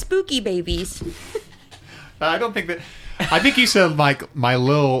 Oh, my spooky babies. I don't think that. I think you said like my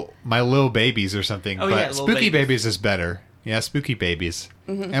little babies or something. Oh, but yeah, little spooky babies. babies is better. Yeah, spooky babies.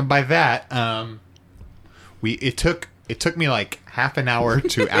 And by that, it took me like half an hour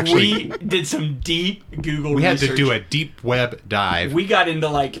to actually. We did some deep Google We had research. to do a deep web dive. We got into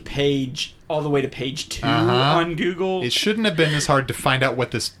like all the way to page 2 on Google. It shouldn't have been this hard to find out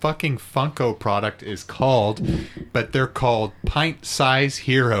what this fucking Funko product is called, but they're called Pint Size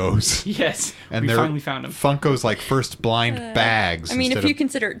Heroes. Yes, And we they're finally found them. Funko's like first blind bags. I mean, if instead you of-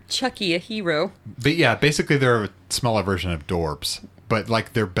 consider Chucky a hero. But yeah, basically they're a smaller version of Dorbs, but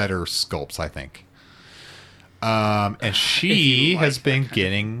like they're better sculpts, I think. And she has been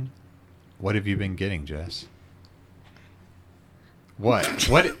getting. What have you been getting, Jess? What?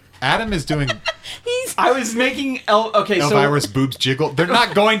 What? Adam is doing I was making okay, so Elvira's boobs jiggle. They're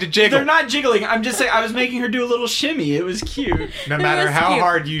not going to jiggle. they're not jiggling. I'm just saying I was making her do a little shimmy. It was cute. No matter was how cute.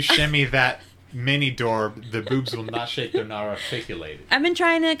 hard you shimmy that mini Dorb, the boobs will not shake, they're not articulated. I've been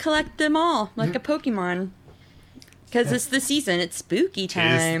trying to collect them all, like a Pokemon. Because it's the season. It's spooky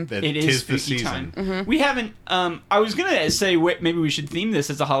time. It is the spooky season. time. We haven't. I was gonna say maybe we should theme this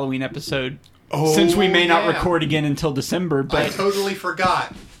as a Halloween episode, Oh, since we may not yeah. record again until December. I But totally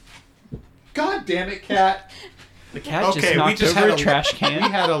forgot. God damn it, Cat. the cat Okay, just we knocked just over had a trash can. We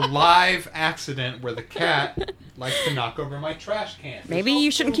had a live accident where the cat likes to knock over my trash can. Maybe There's you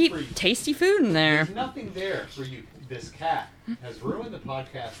no shouldn't food keep for you. tasty food in there. There's nothing there for you. This cat has ruined the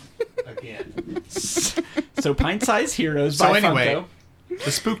podcast again. So pint-sized heroes. So by anyway, Funko.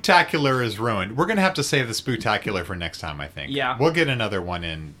 the spooktacular is ruined. We're gonna have to save the spooktacular for next time, I think. Yeah. We'll get another one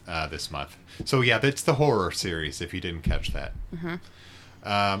in this month. So yeah, that's the horror series. If you didn't catch that.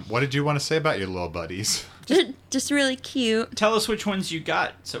 What did you want to say about your little buddies? Just really cute. Tell us which ones you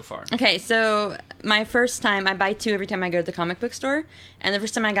got so far. Okay, so my first time, I buy 2 every time I go to the comic book store. And the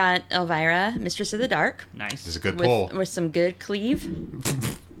first time I got Elvira, Mistress of the Dark. Nice. This is a good pull. With some good cleave.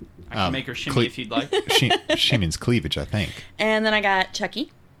 I can make her shimmy if you'd like. She means cleavage, I think. And then I got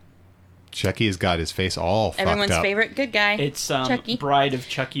Chucky, Chucky has got his face all everyone's fucked up. favorite good guy. It's Chucky. Bride of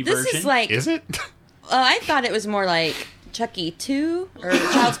Chucky This version. is like, Is it? I thought it was more like Chucky 2 or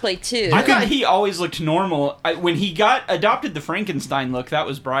Child's Play 2. I thought he always looked normal. When he adopted the Frankenstein look, that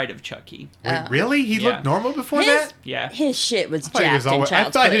was Bride of Chucky. Wait, really? He Yeah. looked normal before his, that? Yeah. his shit was I thought, he jacked was in always, I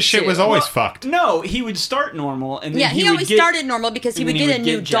Child's thought Play his shit 2. was always fucked. No, he would start normal, and then Yeah, he would always get, started normal because he and would then get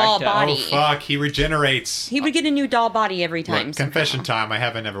he a would new get doll jacked up. body. Oh, fuck. He regenerates. He would get a new doll body every time. Look, somehow. confession time. I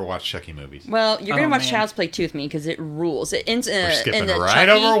haven't ever watched Chucky movies. Well, you're gonna Oh, watch man. Child's Play 2 with me because it rules. It ends We're in skipping the right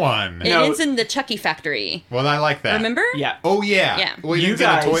Chucky, over one. It No. ends in the Chucky factory. Well, I like that. Remember? Yeah. Oh, yeah. Yeah. Well, he You ends in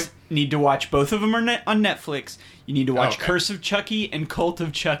a toy- guys need to watch both of them on Netflix. You need to watch Okay. Curse of Chucky and Cult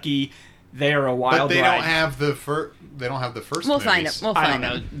of Chucky. They are a wild But they ride. don't have the first. They don't have the first. We'll movies. find it. We'll I find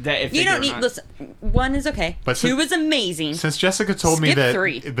don't know it. that if You they don't do or need. not. Listen, 1 is okay. But 2 since- is amazing. Since Jessica told me Skip that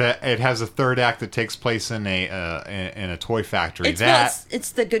 3. that it has a third act that takes place in a toy factory, It's it's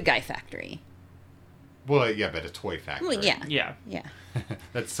the good guy factory. well, yeah, but a toy factory. Well, yeah, Yeah. yeah.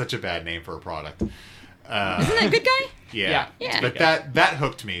 That's such a bad name for a product. Isn't that good guy? Yeah, Yeah. But that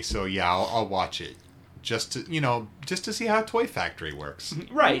hooked me, so yeah, I'll watch it just to see how a toy factory works.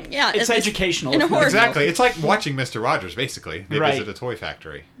 Right. Yeah, It's it's educational. in a if nothing horror- Exactly, it's like watching Mr. Rogers. Basically, they Right. visit a toy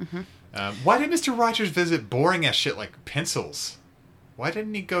factory. Why did Mr. Rogers visit boring ass shit like pencils? Why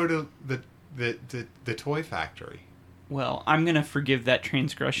didn't he go to the toy factory? Well, I'm gonna forgive that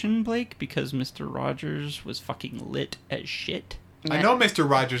transgression, Blake, because Mr. Rogers was fucking lit as shit. I Yeah. know Mr.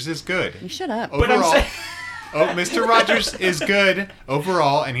 Rogers is good. You shut up. But I'm Overall, saying, Mr. Rogers is good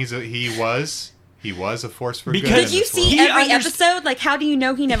overall, and he was a force for good. Because in Did you this see world. He every underst- episode? Like, how do you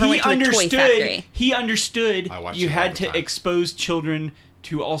know he never went to a toy factory? He understood I watched you it all had the to time. expose children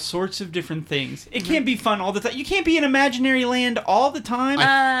to all sorts of different things. It Mm-hmm. can't be fun all the time. You can't be in imaginary land all the time.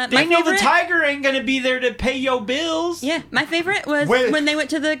 my they know the favorite- tiger ain't gonna be there to pay your bills. Yeah, my favorite was When- when they went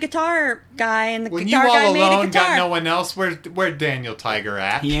to the guitar guy and the When you guitar guy all made a alone guitar. got no one else, where Daniel Tiger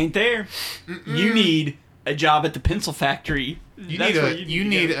at? He ain't there. You need a job at the pencil factory. You That's need where you to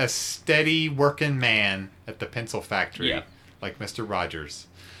need go. a steady working man at the pencil factory, Yeah. like Mr. Rogers.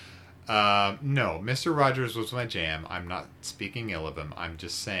 No, Mr. Rogers was my jam. I'm not speaking ill of him. I'm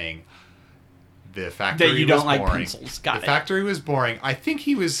just saying the factory That you was don't like boring. pencils. Got the it. factory was boring. I think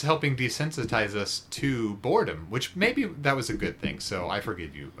he was helping desensitize us to boredom, which maybe that was a good thing. So I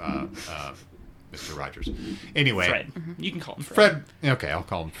forgive you, Mr. Rogers. Anyway, Fred. You can call him Fred. Fred. Okay, I'll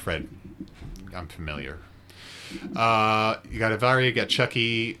call him Fred. I'm familiar. You got Avaria, you got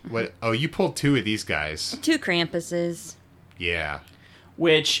Chucky. What? Oh, you pulled 2 of these guys. 2 Krampuses. Yeah.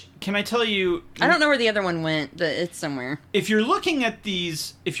 Which, can I tell you, I don't know where the other one went, but it's somewhere. if you're looking at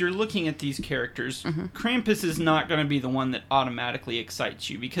these characters, Mm-hmm. Krampus is not going to be the one that automatically excites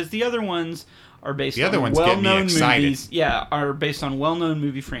you because the other ones are based The other on ones get me well-known excited. movies. Yeah, are based on well-known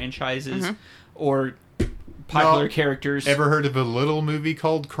movie franchises or popular No. characters. Ever heard of a little movie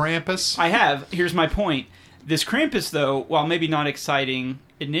called Krampus? I have. Here's my point. This Krampus, though, while maybe not exciting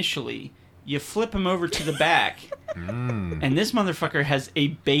initially, you flip him over to the back, and this motherfucker has a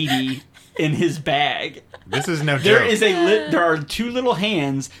baby in his bag. This is no There joke. is there are 2 little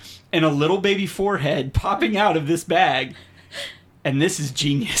hands and a little baby forehead popping out of this bag, and this is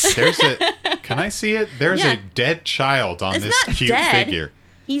genius. Can I see it? There's Yeah. a dead child on It's this not cute dead. figure.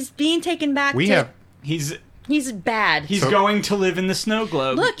 He's being taken back We to... have. He's He's bad. he's So- going to live in the snow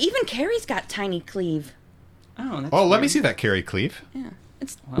globe. Look, even Carrie's got tiny cleave. Oh, that's Oh, let me weird. see that Carrie Cleave. Yeah.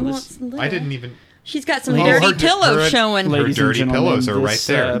 It's, Well, well, this- it's little. I didn't even. She's got some Oh, dirty her- pillows her- showing. Her Ladies and dirty gentlemen, pillows are this, right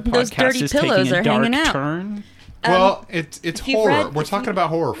there. Those podcast dirty is pillows taking a are dark hanging out. turn. Well, it's if you've horror. read- We're if talking you- about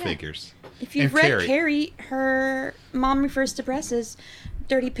horror figures. If you've And read Carrie, her mom refers to breasts as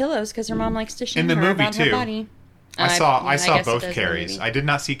dirty pillows because her mom likes to shame In the her movie, about too. her body. I saw guess it both does in the Carries. movie. I did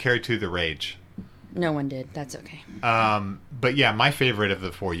not see Carrie 2: The Rage. No one did. That's okay. But yeah, my favorite of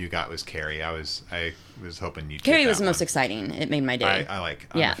the four you got was Carrie. I was hoping you'd. Carrie get was that the most one. exciting. It made my day. I'm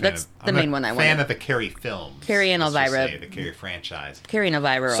Yeah, a fan that's the main one I Fan wanted. of the Carrie films. Carrie and let's just Elvira. say, the Carrie franchise. Carrie and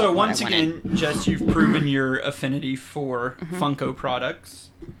Elvira. So are what once I wanted. again, Jess, you've proven your affinity for Funko products.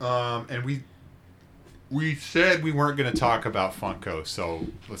 And we said we weren't going to talk about Funko, so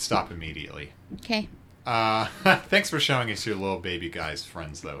let's stop immediately. Okay. Thanks for showing us your little baby guys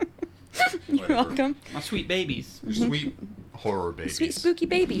friends, though. You're welcome. My sweet babies. Sweet horror babies. Sweet spooky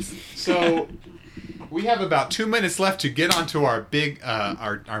babies. So we have about 2 minutes left to get onto our big,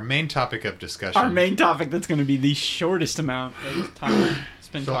 our main topic of discussion. Our main topic that's going to be the shortest amount of time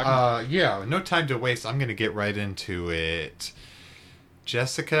spent So, talking. yeah, no time to waste. I'm going to get right into it.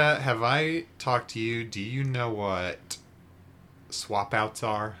 Jessica, have I talked to you? Do you know what swap outs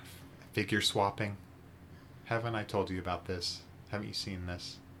are? Figure swapping? Haven't I told you about this? Haven't you seen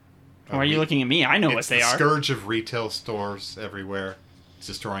this? Why are you looking at me? I know what It's they the are. scourge of retail stores everywhere. It's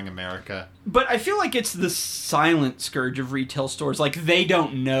destroying America. But I feel like it's the silent scourge of retail stores. Like, they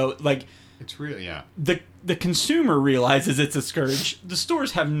don't know. Like, It's really, yeah. the consumer realizes it's a scourge. The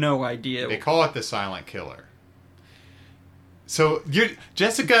stores have no idea. They call it the silent killer. So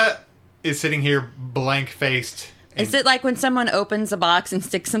Jessica is sitting here blank-faced. Is it like when someone opens a box and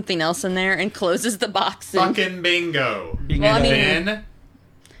sticks something else in there and closes the box? And... Fucking bingo. Well, I mean- Then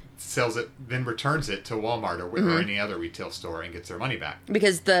sells it, then returns it to Walmart or any other retail store and gets their money back.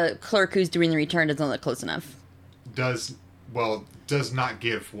 Because the clerk who's doing the return doesn't look close enough. Does not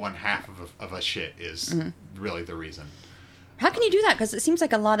give one half of a shit is really the reason. How can you do that? Because it seems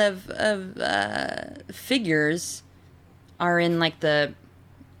like a lot of figures are in like the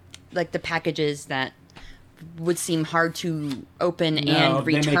packages that would seem hard to open and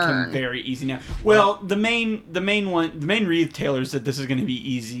return. They make them very easy now. Well, the main retailers that this is going to be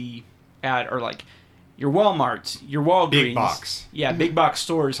easy at are like your Walmarts, your Walgreens, Big box. yeah, big box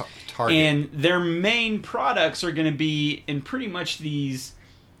stores, Target. and their main products are going to be in pretty much these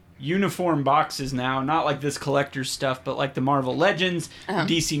uniform boxes now, not like this collector's stuff, but like the Marvel Legends,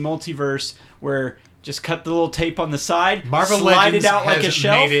 DC Multiverse, where just cut the little tape on the side, Marvel slide Legends it out like a has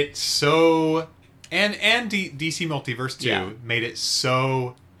shelf. made it so, and DC Multiverse too, Yeah. made it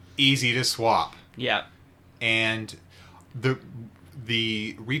so easy to swap. Yeah. And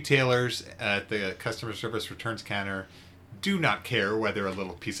the retailers at the customer service returns counter do not care whether a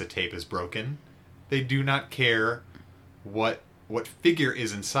little piece of tape is broken. They do not care what figure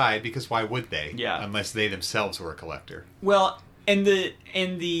is inside, because why would they? Yeah. Unless they themselves were a collector. Well, and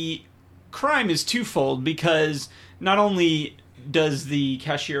the crime is twofold, because not only does the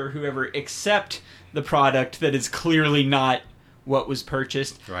cashier or whoever accept the product that is clearly not what was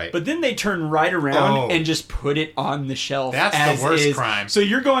purchased, Right. but then they turn right around Oh. and just put it on the shelf. That's as the worst is. crime. So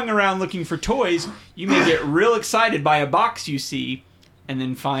you're going around looking for toys. You may get real excited by a box you see, and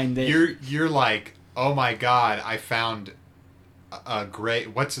then find that You're like, oh my god, I found a gray.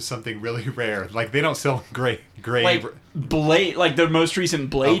 What's something really rare? Like, they don't sell gray. like Blade, like the most recent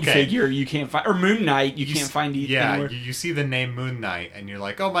Blade Okay. figure you can't find, or Moon Knight you can't find Yeah, anywhere. you see the name Moon Knight, and you're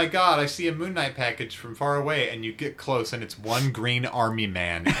like, oh my god, I see a Moon Knight package from far away, and you get close, and it's one green army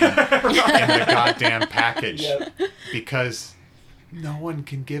man in the goddamn package. Yep. Because no one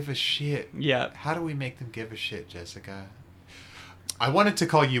can give a shit. Yeah. How do we make them give a shit, Jessica? I wanted to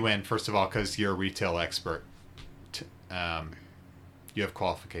call you in, first of all, because you're a retail expert. You have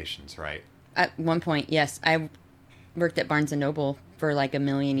qualifications, right? At one point, yes, I worked at Barnes & Noble for like a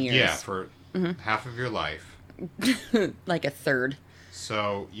million years. Yeah, for half of your life. like a third.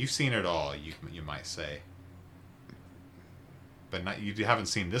 So you've seen it all, you might say, but you haven't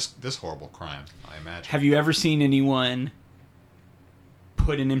seen this horrible crime, I imagine. Have you ever seen anyone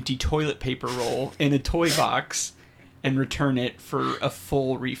put an empty toilet paper roll in a toy box and return it for a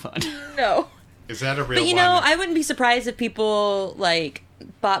full refund? No. Is that a real? But you one? know, I wouldn't be surprised if people like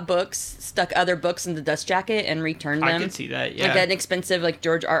bought books, stuck other books in the dust jacket, and returned them. I could see that. Yeah. Like an expensive like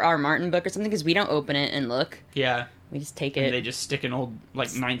George R.R. Martin book or something, because we don't open it and look. Yeah. We just take And it. they just stick an old like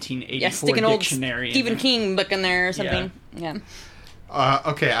 1984 Yeah, stick an old dictionary in Stephen there. King book in there or something. Yeah.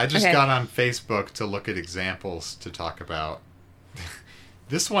 Okay, I just Okay. got on Facebook to look at examples to talk about.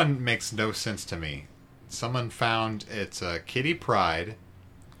 This one makes no sense to me. Someone found it's a Kitty Pryde.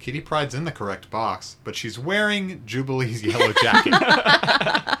 Kitty Pryde's in the correct box, but she's wearing Jubilee's yellow jacket.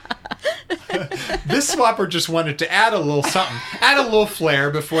 This swapper just wanted to add a little something, add a little flair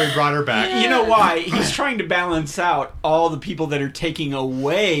before he brought her back. You know why? He's trying to balance out all the people that are taking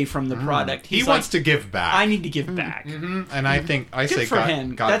away from the product. He He's wants like, to give back. I need to give back. And I think I Good say for God,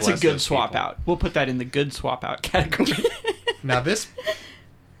 him. God That's a bless good those swap people. out. We'll put that in the good swap out category. Now this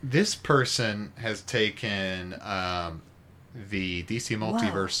person has taken the DC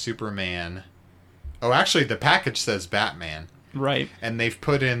Multiverse Superman. Oh, actually, the package says Batman, Right. and they've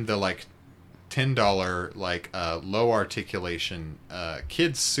put in the like $10 like low articulation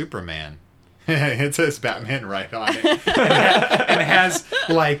kids Superman. It says Batman right on it, and it has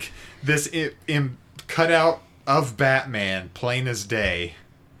like this cutout of Batman, plain as day.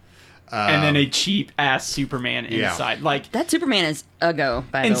 And then a cheap ass Superman inside. Like, That Superman is a go,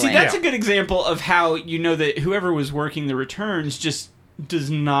 by and the see, way. that's a good example of how you know that whoever was working the returns just does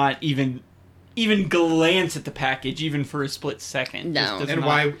not even glance at the package, even for a split second. No. Just does And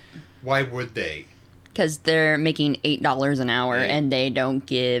not. why would they? Because they're making $8 an hour Yeah. and they don't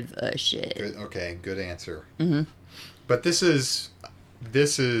give a shit. Good, okay, good answer. Mm-hmm. But this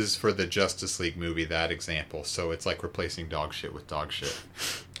is for the Justice League movie, that example. So it's like replacing dog shit with dog shit.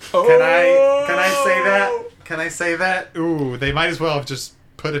 Oh! Can I say that? Can I say that? Ooh, they might as well have just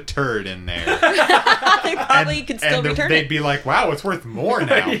put a turd in there. They probably could still return they'd it. be like, wow, it's worth more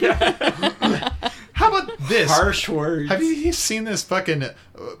now. How about this? Harsh words. Have you seen this fucking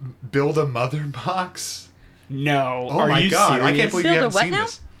Build a Mother box? No. Oh Are my you god, I serious? can't believe Build you a haven't what seen now?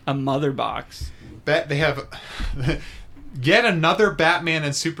 this. A mother box. They have yet another Batman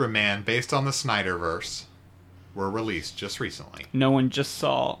and Superman based on the Snyderverse were released just recently. No one just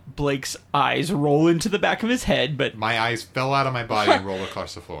saw Blake's eyes roll into the back of his head, but My eyes fell out of my body and rolled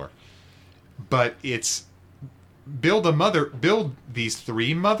across the floor. But it's build these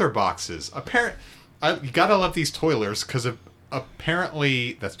 3 mother boxes. You gotta love these toilers because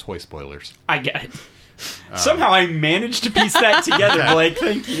apparently that's toy spoilers. I get it. Somehow I managed to piece that together, Okay. Blake.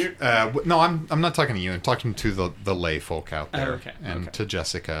 Thank you. No, I'm not talking to you. I'm talking to the lay folk out there. okay, And okay. to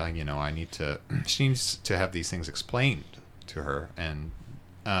Jessica, she needs to have these things explained to her. And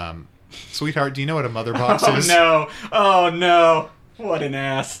sweetheart, do you know what a mother box Oh is? no. Oh no. What an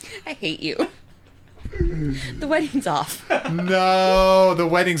ass. I hate you. The wedding's off. No, the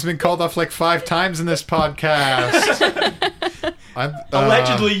wedding's been called off like 5 times in this podcast.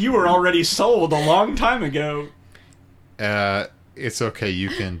 Allegedly, you were already sold a long time ago. It's okay. You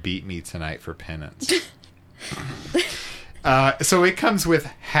can beat me tonight for penance. So it comes with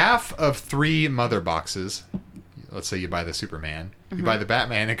half of 3 mother boxes. Let's say you buy the Superman. You buy the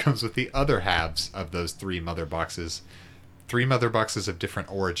Batman. It comes with the other halves of those 3 mother boxes. 3 mother boxes of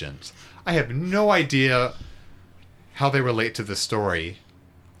different origins. I have no idea how they relate to the story.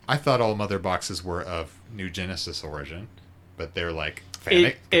 I thought all mother boxes were of New Genesis origin, but they're like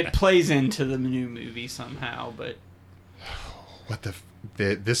It plays into the new movie somehow, but What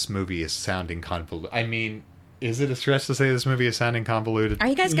this movie is sounding convoluted. I mean, is it a stretch to say this movie is sounding convoluted? Are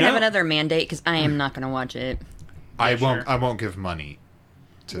you guys going to No. have another mandate? Because I am not going to watch it. I sure. won't give money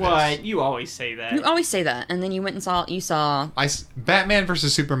to what? this. You always say that. You always say that. And then you went and saw... Batman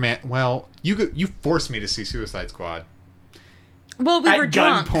versus Superman. Well, you forced me to see Suicide Squad. Well, we At were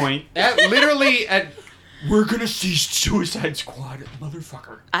drunk. gunpoint. Literally at We're gonna see Suicide Squad,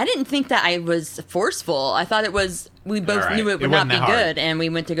 motherfucker. I didn't think that I was forceful. I thought it was... We both All right. knew it It would not wasn't be that hard. good. And we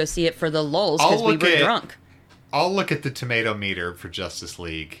went to go see it for the lulz I'll because we look were at- drunk. I'll look at the tomato meter for Justice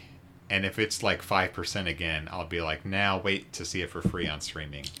League, and if it's like 5% again, I'll be like, now wait to see it for free on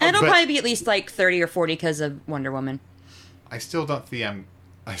streaming. And it'll But probably be at least like 30 or 40 because of Wonder Woman. I still don't think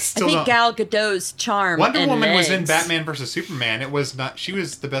I I still think don't. Gal Gadot's charm Wonder and Woman was in legs. Batman versus Superman. It was not. She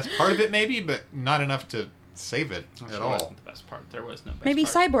was the best part of it, maybe, but not enough to save it at That all. wasn't the best part. There was no best Maybe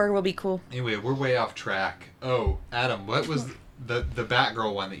part. Cyborg will be cool. Anyway, we're way off track. Oh, Adam, what was the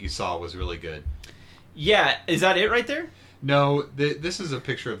Batgirl one that you saw was really good? Yeah, is that it right there? No, this is a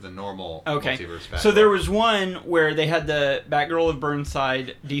picture of the normal Okay. multiverse Batgirl. So there was one where they had the Batgirl of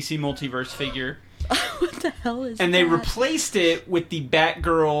Burnside DC multiverse figure, What the hell is and they that? replaced it with the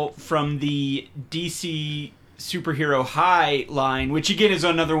Batgirl from the DC Superhero High line, which again is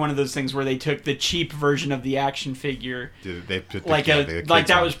another one of those things where they took the cheap version of the action figure, They put the like kids that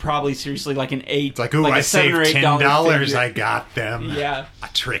on. was probably seriously like an $8. It's like, ooh, like I a $7 saved or $8 $10. figure. I got them. Yeah, I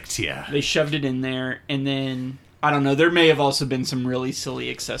tricked you. they shoved it in there, and then I don't know. There may have also been some really silly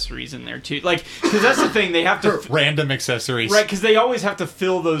accessories in there too, like because that's the thing they have to. Random accessories. Right, because they always have to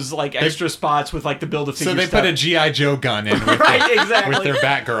fill those like extra spots with like the Build-A-Figure So they stuff. put a G.I. Joe gun in with, Right, exactly. with their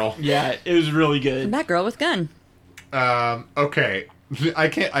Batgirl. Yeah, it was really good. Batgirl with gun. Okay.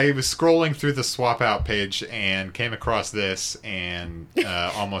 I was scrolling through the swap out page and came across this and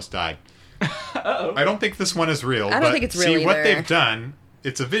almost died. Uh-oh. I don't think this one is real. I don't but think it's real see, what either. they've done,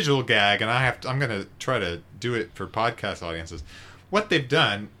 it's a visual gag, and I'm going to try to do it for podcast audiences. What they've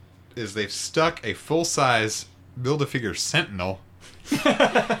done is they've stuck a full-size Build-A-Figure Sentinel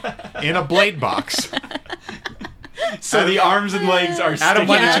in a blade box. So the arms and legs are Adam, why sticking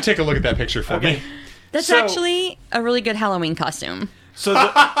don't out. you take a look at that picture for me? That's So- actually a really good Halloween costume. So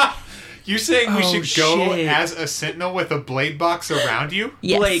the, You saying we Oh, should go shit. as a Sentinel with a blade box around you?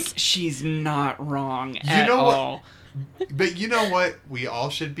 Yes. Blake, she's not wrong at know what? all. But you know what we all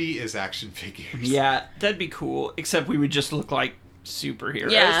should be is action figures. Yeah, that'd be cool. Except we would just look like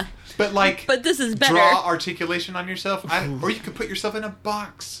superheroes. Yeah. But like, But this is better. draw articulation on yourself, or you could put yourself in a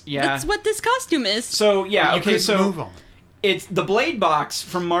box. Yeah. That's what this costume is. So yeah, You okay. could So move on. it's the Blade box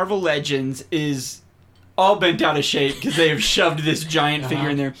from Marvel Legends is all bent out of shape because they have shoved this giant figure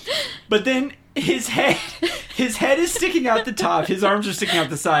in there. But then his head is sticking out the top, his arms are sticking out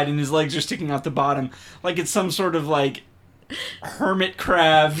the side, and his legs are sticking out the bottom, like it's some sort of like hermit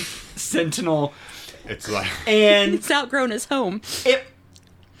crab sentinel. It's like And It's outgrown his home.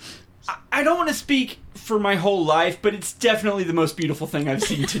 I don't want to speak for my whole life, but it's definitely the most beautiful thing I've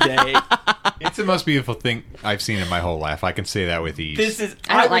seen today. it's the most beautiful thing I've seen in my whole life. I can say that with ease. This is.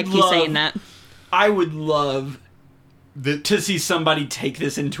 I don't would like you saying that. I would love the, to see somebody take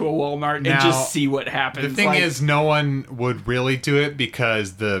this into a Walmart and Now, just see what happens. the thing Like, is, no one would really do it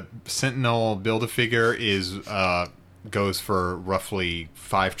because the Sentinel Build-A-Figure is goes for roughly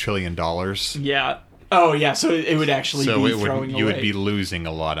 $5 trillion. yeah. Oh yeah. So it would actually So be it throwing would you away. would be losing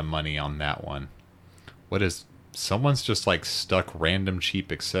a lot of money on that one. What is someone's just like stuck random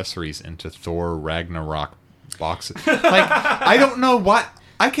cheap accessories into Thor Ragnarok boxes? Like I don't know what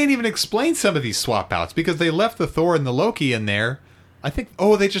I can't even explain some of these swap outs because they left the Thor and the Loki in there. I think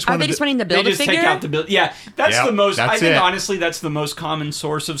they just Are wanted they just to, wanting to They build a just figure? take out the build. Yeah, that's Yep, the most. I that's think it. honestly, that's the most common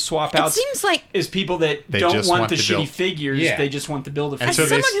source of swap It outs. seems like is people that They don't just want want the to shitty build- figures. Yeah. They just want the build a And as so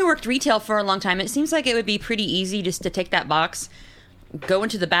figure. they someone who worked retail for a long time, it seems like it would be pretty easy just to take that box, go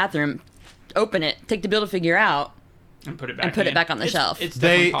into the bathroom, open it, take the Build-A-Figure out, and put it back. put it in. back on the shelf. It's They-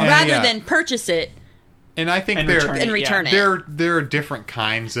 definitely and- possible. rather yeah. than purchase it and I think and they're return it. and return it. there are different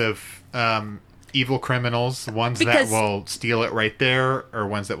kinds of evil criminals. Ones Because- that will steal it right there, or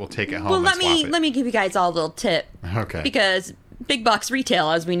ones that will take it home. Well, and let swap me it. let me give you guys all a little tip. Okay. Because big box retail,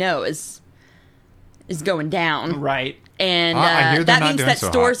 as we know, is going down, right. and I hear they're that not means doing that so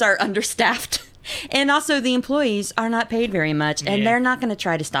stores hot. are understaffed, and also the employees are not paid very much, and Yeah. they're not going to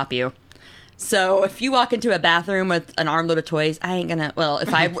try to stop you. So if you walk into a bathroom with an armload of toys, I ain't gonna. Well,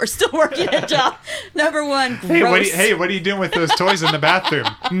 if I were still working a job, number one, gross. Hey, what are you doing with those toys in the bathroom?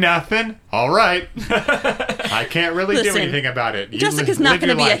 Nothing. All right. I can't really do Listen, anything about it. You Jessica's live not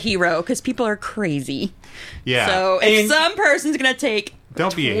going to your be a life. hero because people are crazy. Yeah. So if And- some person's going to take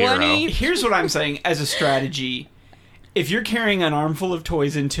Don't be a 20 hero. Here's what I'm saying as a strategy. If you're carrying an armful of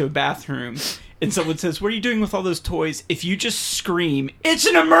toys into a bathroom and someone says, "What are you doing with all those toys?" If you just scream, "It's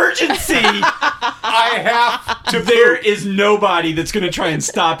an emergency!" I have to. there is nobody that's going to try and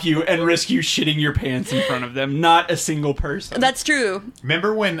stop you and risk you shitting your pants in front of them. Not a single person. That's true.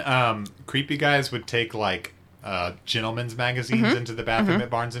 Remember when creepy guys would take like gentlemen's magazines Mm-hmm. into the bathroom at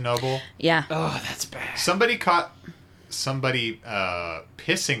Barnes and Noble? Yeah. Oh, that's bad. Somebody caught somebody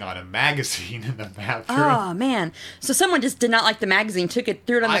pissing on a magazine in the bathroom. Oh man. So someone just did not like the magazine, took it,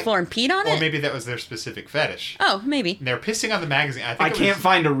 threw it on the floor, and peed on Or it. maybe that was their specific fetish. Oh, maybe. And they're pissing on the magazine. I, think I it can't was,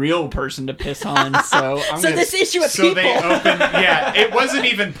 find a real person to piss on, so I'm So gonna... this issue of So people. they opened. Yeah, it wasn't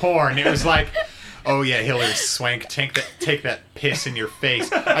even porn. It was like, oh yeah, Hillary Swank, take that piss in your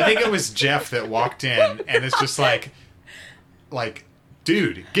face. I think it was Jeff that walked in, and it's just like,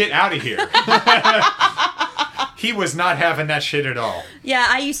 dude, get out of here. He was not having that shit at all. Yeah,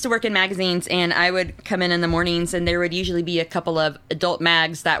 I used to work in magazines, and I would come in the mornings, and there would usually be a couple of adult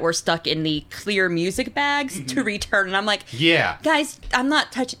mags that were stuck in the clear music bags to return. And I'm like, Yeah. guys, I'm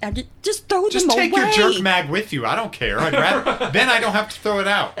not touching. Just throw Just them take away. your jerk mag with you. I don't care. I'd rather. Then I don't have to throw it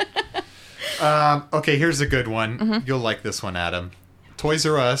out. Okay, here's a good one. Mm-hmm. You'll like this one, Adam. Toys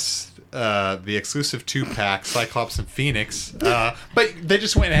R Us, the exclusive 2-pack, Cyclops and Phoenix. But they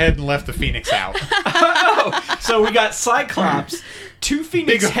just went ahead and left the Phoenix out. So we got Cyclops, 2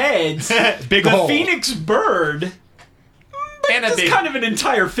 Phoenix Big- heads, Big the hole. Phoenix bird, And a just big kind of an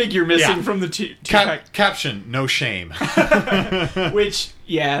entire figure missing Yeah. from the two-pack. caption, no shame. Which,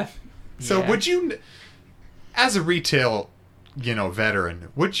 yeah. So Yeah. would you, as a retail, veteran,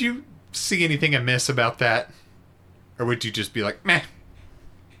 would you see anything amiss about that? Or would you just be like, meh?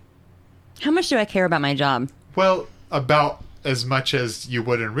 How much do I care about my job? Well, about as much as you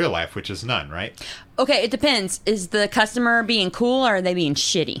would in real life, which is none, right? Okay, it depends. Is the customer being cool or are they being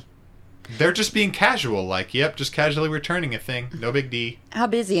shitty? They're just being casual, like, yep, just casually returning a thing. No big D. How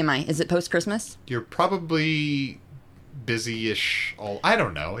busy am I? Is it post-Christmas? You're probably busy-ish. I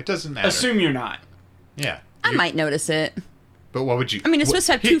don't know. It doesn't matter. Assume you're not. Yeah. I might notice it. But what would you... I mean, it's what-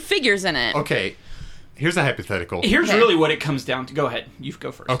 supposed to have two figures in it. Okay, here's a hypothetical. Here's Okay. really what it comes down to. Go ahead. You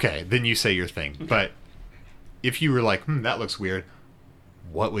go first. Okay, then you say your thing. But if you were like, that looks weird,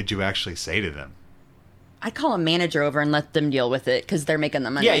 what would you actually say to them? I'd call a manager over and let them deal with it because they're making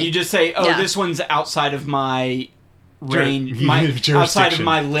the money. Yeah, you just say, "Oh, Yeah. this one's outside of my range, Jurisdiction. outside of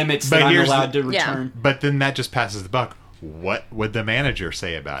my limits But that I'm here's the- allowed to Yeah. return." But then that just passes the buck. What would the manager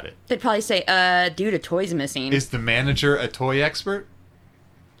say about it? They'd probably say, dude, a toy's missing. Is the manager a toy expert?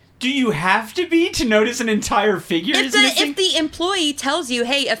 Do you have to be to notice an entire figure is missing? If the employee tells you,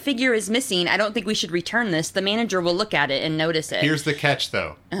 hey, a figure is missing, I don't think we should return this, the manager will look at it and notice it. Here's the catch,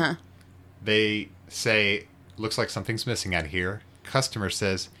 though. Uh-huh. They say, looks like something's missing out here. Customer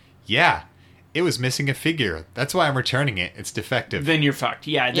says, yeah, it was missing a figure. That's why I'm returning it. It's defective. Then you're fucked.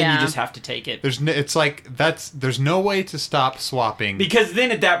 Yeah, then Yeah. you just have to take it. It's like there's no way to stop swapping. Because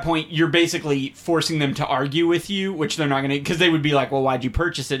then at that point, you're basically forcing them to argue with you, which they're not going to, because they would be like, well, why'd you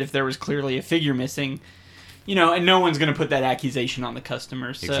purchase it if there was clearly a figure missing? You know, and no one's going to put that accusation on the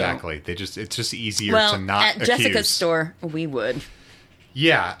customer. So. Exactly. It's just easier well, to not at accuse. Jessica's store, we would.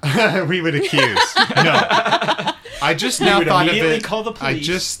 Yeah, we would accuse. No. I just now would thought of immediately it. call the I police.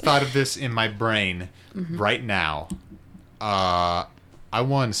 just thought of this in my brain right now. I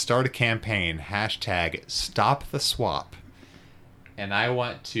want to start a campaign, hashtag Stop the Swap. And I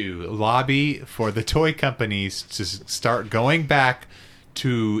want to lobby for the toy companies to start going back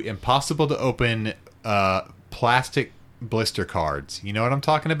to impossible to open plastic blister cards. You know what I'm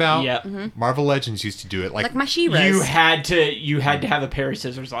talking about? Yep. Marvel Legends used to do it. Like my She-Ras. You had to have a pair of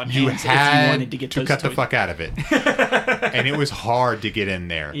scissors on You hands if had you wanted to get those cut the toys. fuck out of it. And it was hard to get in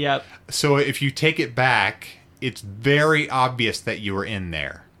there. Yep. So if you take it back, it's very obvious that you were in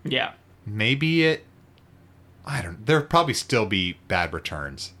there. Yeah. Maybe there'll probably still be bad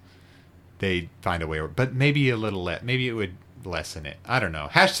returns. They'd find a way, but maybe a little maybe it would lessen it. I don't know.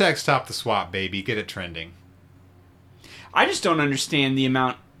 Hashtag Stop the Swap, baby. Get it trending. I just don't understand the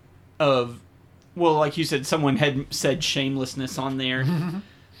amount of, well, like you said, someone had said shamelessness on there.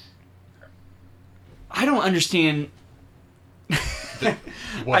 I don't understand.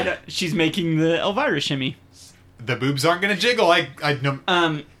 What? She's making the Elvira shimmy. The boobs aren't going to jiggle. I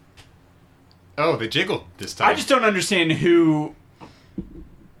know. Oh, they jiggled this time. I just don't understand who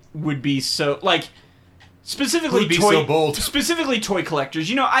would be so, like, specifically Who'd be so bold? Specifically toy collectors.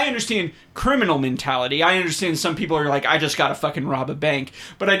 You know, I understand criminal mentality. I understand some people are like, I just gotta fucking rob a bank.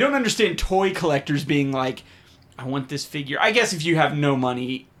 But I don't understand toy collectors being like, I want this figure. I guess if you have no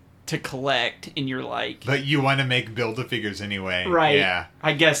money to collect and you're like, But you want to make Build-A-Figures anyway. right, Yeah.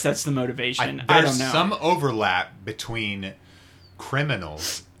 I guess that's the motivation. I There's don't know. some overlap between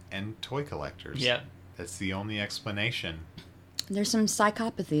criminals and toy collectors. Yep. That's the only explanation. There's some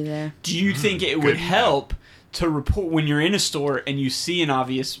psychopathy there. Do you think it good would to know. help to report when you're in a store and you see an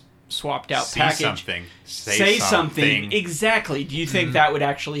obvious swapped out See package? something. Say something. Exactly. Do you think that would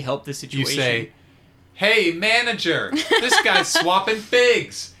actually help the You situation? say, hey, manager, this guy's swapping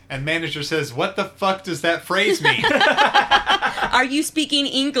figs. And manager says, what the fuck does that phrase mean? Are you speaking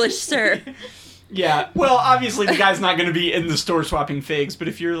English, sir? Yeah. Well, obviously the guy's not going to be in the store swapping figs, but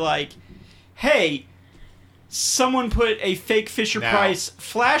if you're like, hey, someone put a fake Fisher-Price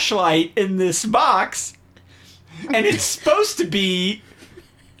flashlight in this box, and it's supposed to be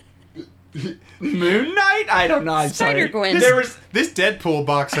Moon Knight? I don't know. I'm sorry. Spider-Gwen. There was... This Deadpool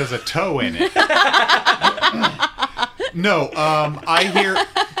box has a toe in it. No, I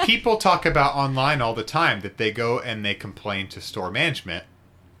hear people talk about online all the time that they go and they complain to store management.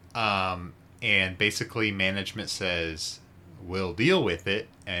 And basically management says, we'll deal with it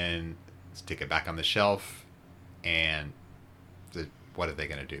and stick it back on the shelf. And what are they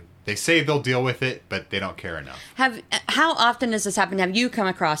going to do? They say they'll deal with it, but they don't care enough. How often does this happen? Have you come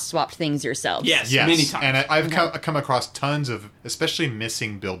across swapped things yourselves? Yes, Yes, many times. and I've come across tons of, especially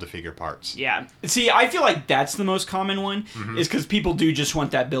missing Build-A-Figure parts. Yeah. See, I feel like that's the most common one, Mm-hmm. is because people do just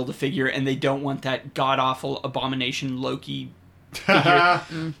want that Build-A-Figure, and they don't want that god-awful abomination Loki figure.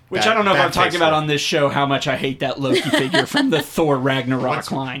 Which I don't know if I've talked about on this show how much I hate that Loki figure from the Thor Ragnarok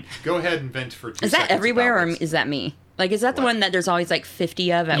line. Go ahead and vent for 2 Is seconds. that everywhere, or about this. is that me? Like, is that the What? one that there's always like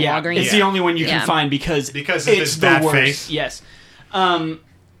 50 of at Yeah, Walgreens? it's the only one you Yeah. can find because Because of it's his the bad worst. face? Yes.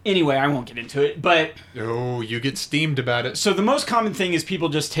 Anyway, I won't get into it, but Oh, you get steamed about it. so the most common thing is people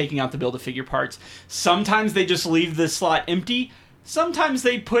just taking out the Build-A-Figure parts. Sometimes they just leave the slot empty. Sometimes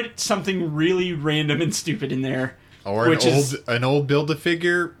they put something really random and stupid in there. Or which is an old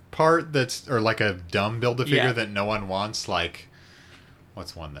Build-A-Figure part that's, or like a dumb Build-A-Figure Yeah. that no one wants. Like,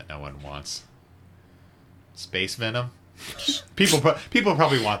 what's one that no one wants? Space Venom. People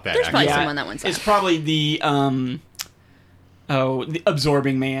probably want that. There's probably actually. someone that wants that. It's probably the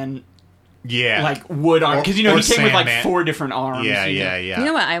Absorbing Man, Yeah, like wood arm, because you know or he came with like Sandman. 4 different arms. Yeah, you know? yeah, yeah. You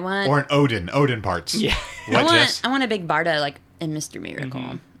know what I want? Or an Odin parts. Yeah. What, Jess? I want a big Barda like in Mr.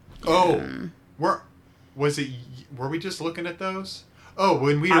 Miracle. Oh, were we just looking at those? Oh,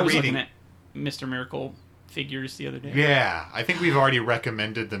 when we were I was reading. looking at Mr. Miracle figures the other day. Yeah, I think we've already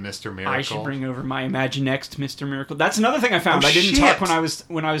recommended the Mr. Miracle. I should bring over my Imaginext Mr. Miracle. That's another thing I found. Oh, I didn't shit. talk when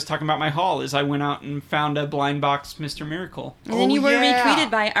I was talking about my haul. Is I went out and found a blind box Mr. Miracle. And then you were retweeted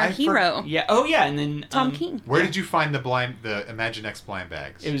by our hero, Yeah. Oh yeah. And then Tom King. Where did you find the Imaginext blind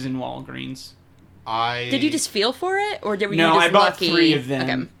bags? It was in Walgreens. Did you just feel for it, or did you No, just I bought lucky? 3 of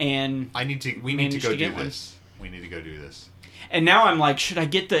them, Okay. and We need to managed go to do get one. this. We need to go do this. And now I'm like, should I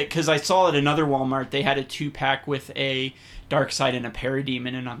get because I saw at another Walmart they had a 2-pack with a Darkseid and a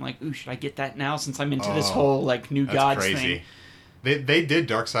Parademon, and I'm like, ooh, should I get that now since I'm into this whole like new That's gods crazy. thing? They did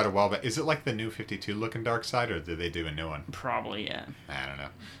Darkseid a while back. Is it like the new 52 looking Darkseid, or did they do a new one? Probably, yeah. I don't know.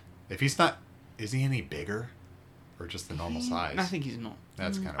 If he's not, is he any bigger, or just the normal size? I think he's not.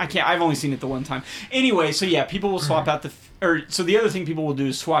 That's kind of. I can't. I've only seen it the one time. Anyway, so yeah, people will swap out so the other thing people will do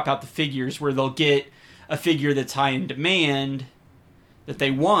is swap out the figures where they'll get a figure that's high in demand that they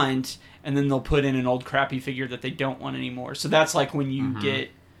want, and then they'll put in an old crappy figure that they don't want anymore. So that's like when you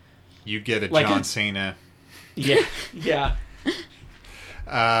get You get a like John a- Cena. yeah.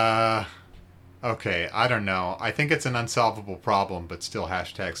 Okay, I don't know. I think it's an unsolvable problem, but still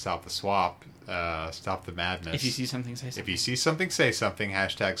hashtag stop the swap. Stop the madness. If you see something, say something. If you see something, say something.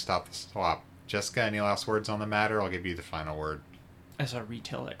 Hashtag stop the swap. Jessica, any last words on the matter? I'll give you the final word. As a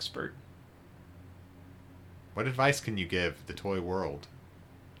retail expert. What advice can you give the toy world?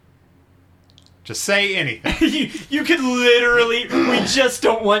 Just say anything. you could literally, we just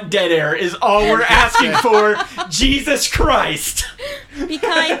don't want dead air is all we're asking for. Jesus Christ. Be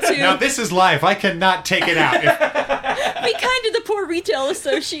kind to Now this is live. I cannot take it out. be kind to the poor retail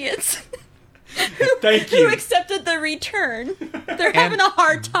associates Thank who you. accepted the return. They're having a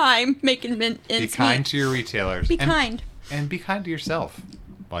hard time making ends Be meet. kind to your retailers. Be And- kind. And be kind to yourself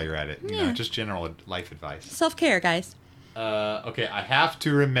while you're at it. You know, Yeah. just general life advice. Self-care, guys. Okay, I have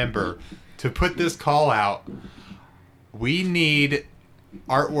to remember to put this call out. We need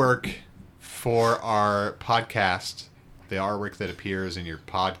artwork for our podcast, the artwork that appears in your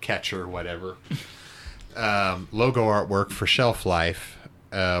podcatcher, whatever. Logo artwork for Shelf Life.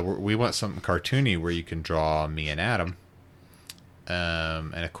 We want something cartoony where you can draw me and Adam,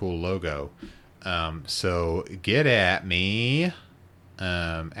 and a cool logo. So get at me.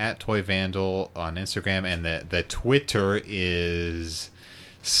 At Toy Vandal on Instagram, and the Twitter is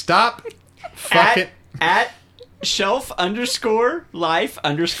stop fucking At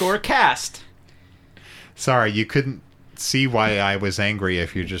shelf_life_cast. Sorry, you couldn't see why I was angry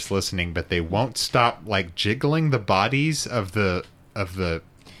if you're just listening, but they won't stop like jiggling the bodies of the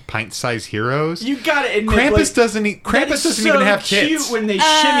pint-sized heroes. You gotta admit, Krampus like, doesn't that is doesn't even so have cute tits. when they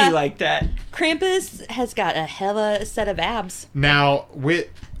shimmy like that. Krampus has got a hella set of abs. Now with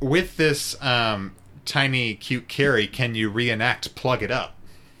this tiny cute Carrie, can you reenact Plug It Up?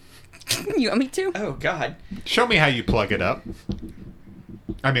 You want me to? Oh God. Show me how you plug it up.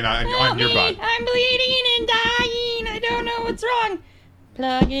 I mean, on your body. I'm bleeding and dying. I don't know what's wrong.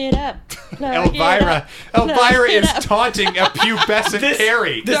 Plug it up. Plug Elvira it is up. taunting a pubescent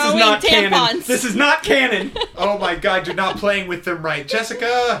Carrie. This is Throwing not canon. tampons. This is not canon. Oh my God, you're not playing with them right,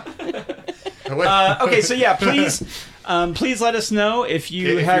 Jessica. Okay, so yeah, please let us know if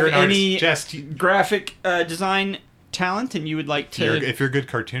you If have you're an any artist, Jess, graphic design talent and you would like to. if you're good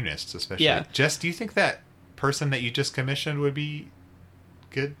cartoonists, especially. Yeah. Jess, do you think that person that you just commissioned would be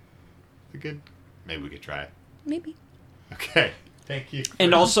good? Maybe we could try it. Maybe. Okay. Thank you.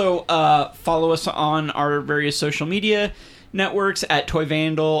 And also follow us on our various social media networks at Toy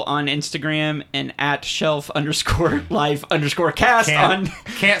Vandal on Instagram and at shelf_life_cast on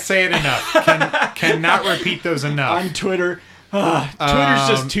Can't say it enough. Cannot repeat those enough. on Twitter. Twitter's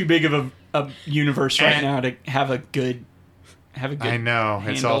just too big of a universe right and- now to have a good. I know.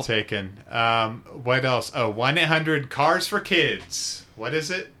 It's all handle. taken. What else? Oh, 1-800-CARS for Kids. What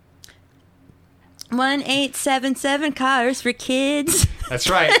is it? 1877 cars for kids. That's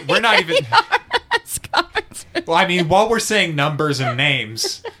right. We're not even... Cards. Well, I mean, while we're saying numbers and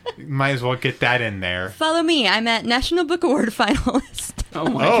names, you might as well get that in there. Follow me. I'm at National Book Award finalist. Oh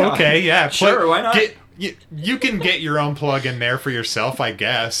my Oh, god. okay, yeah. Sure, why not? You can get your own plug in there for yourself, I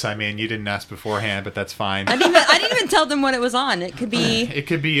guess. I mean, you didn't ask beforehand, but that's fine. I didn't even tell them what it was on. It could be. It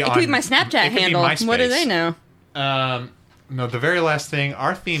could be It on. could be my Snapchat it could be handle. What do MySpace. they know? No, the very last thing,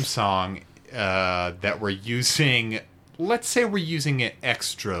 our theme song that we're using. Let's say we're using it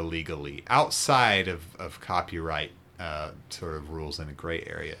extra legally, outside of copyright sort of rules in a gray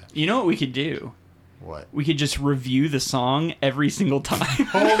area. You know what we could do? What? We could just review the song every single time.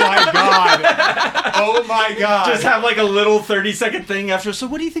 Oh my god! Oh my god! Just have like a little 30-second thing after. So,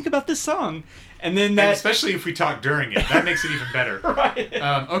 what do you think about this song? And then And that. especially if we talk during it, that makes it even better. Right.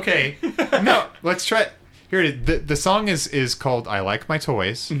 Okay, no, let's try. Here it is. The song is called "I Like My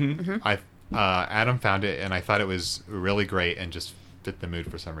Toys." Mm-hmm. Adam found it, and I thought it was really great, and just fit the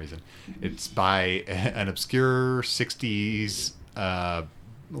mood for some reason. It's by an obscure '60s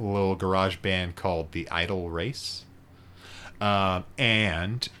little garage band called The Idle Race.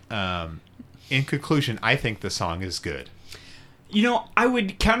 And in conclusion, I think the song is good. You know, I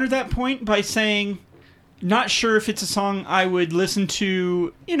would counter that point by saying, not sure if it's a song I would listen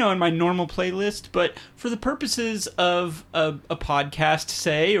to, in my normal playlist, but for the purposes of a podcast,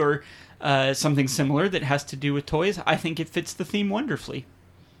 say, or something similar that has to do with toys, I think it fits the theme wonderfully.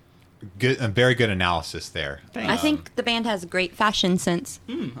 Good, a very good analysis there. Thanks. I think the band has great fashion sense.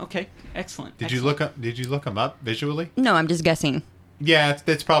 Okay, excellent. Did you look up? Did you look them up visually? No, I'm just guessing. Yeah,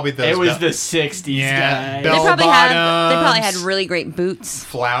 it's probably those. It was the 60s, Yeah, guys. Bell They probably had bottoms. really great boots,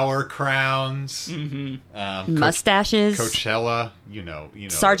 flower crowns, mustaches, Coachella. You know,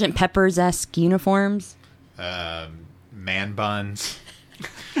 Sergeant Pepper's-esque uniforms. man buns.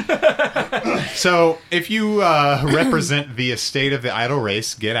 So, if you represent the estate of the Idle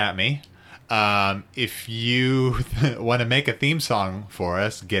Race, get at me. If you want to make a theme song for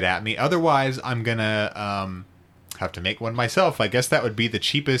us, get at me. Otherwise, I'm gonna have to make one myself. I guess that would be the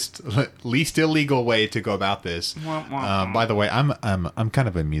cheapest, least illegal way to go about this. By the way, I'm kind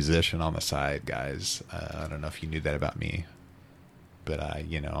of a musician on the side, guys. I don't know if you knew that about me, but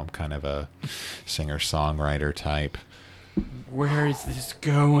I'm kind of a singer-songwriter type. Where is this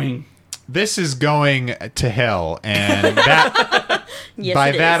going? This is going to hell, and that Yes, by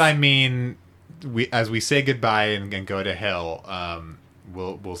it that is. I mean as we say goodbye and go to hell.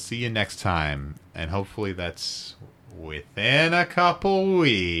 We'll see you next time, and hopefully that's within a couple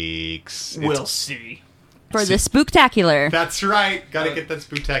weeks. We'll see. For the spooktacular. That's right. Got to get that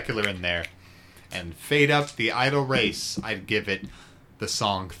spooktacular in there, and fade up the Idle Race. I'd give it the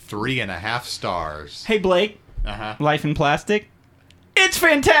song 3.5 stars. Hey, Blake. Life in Plastic. It's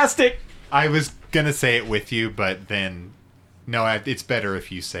fantastic. I was gonna say it with you, but then no, it's better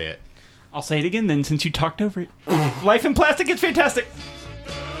if you say it. I'll say it again then, since you talked over it. Life in Plastic, it's fantastic.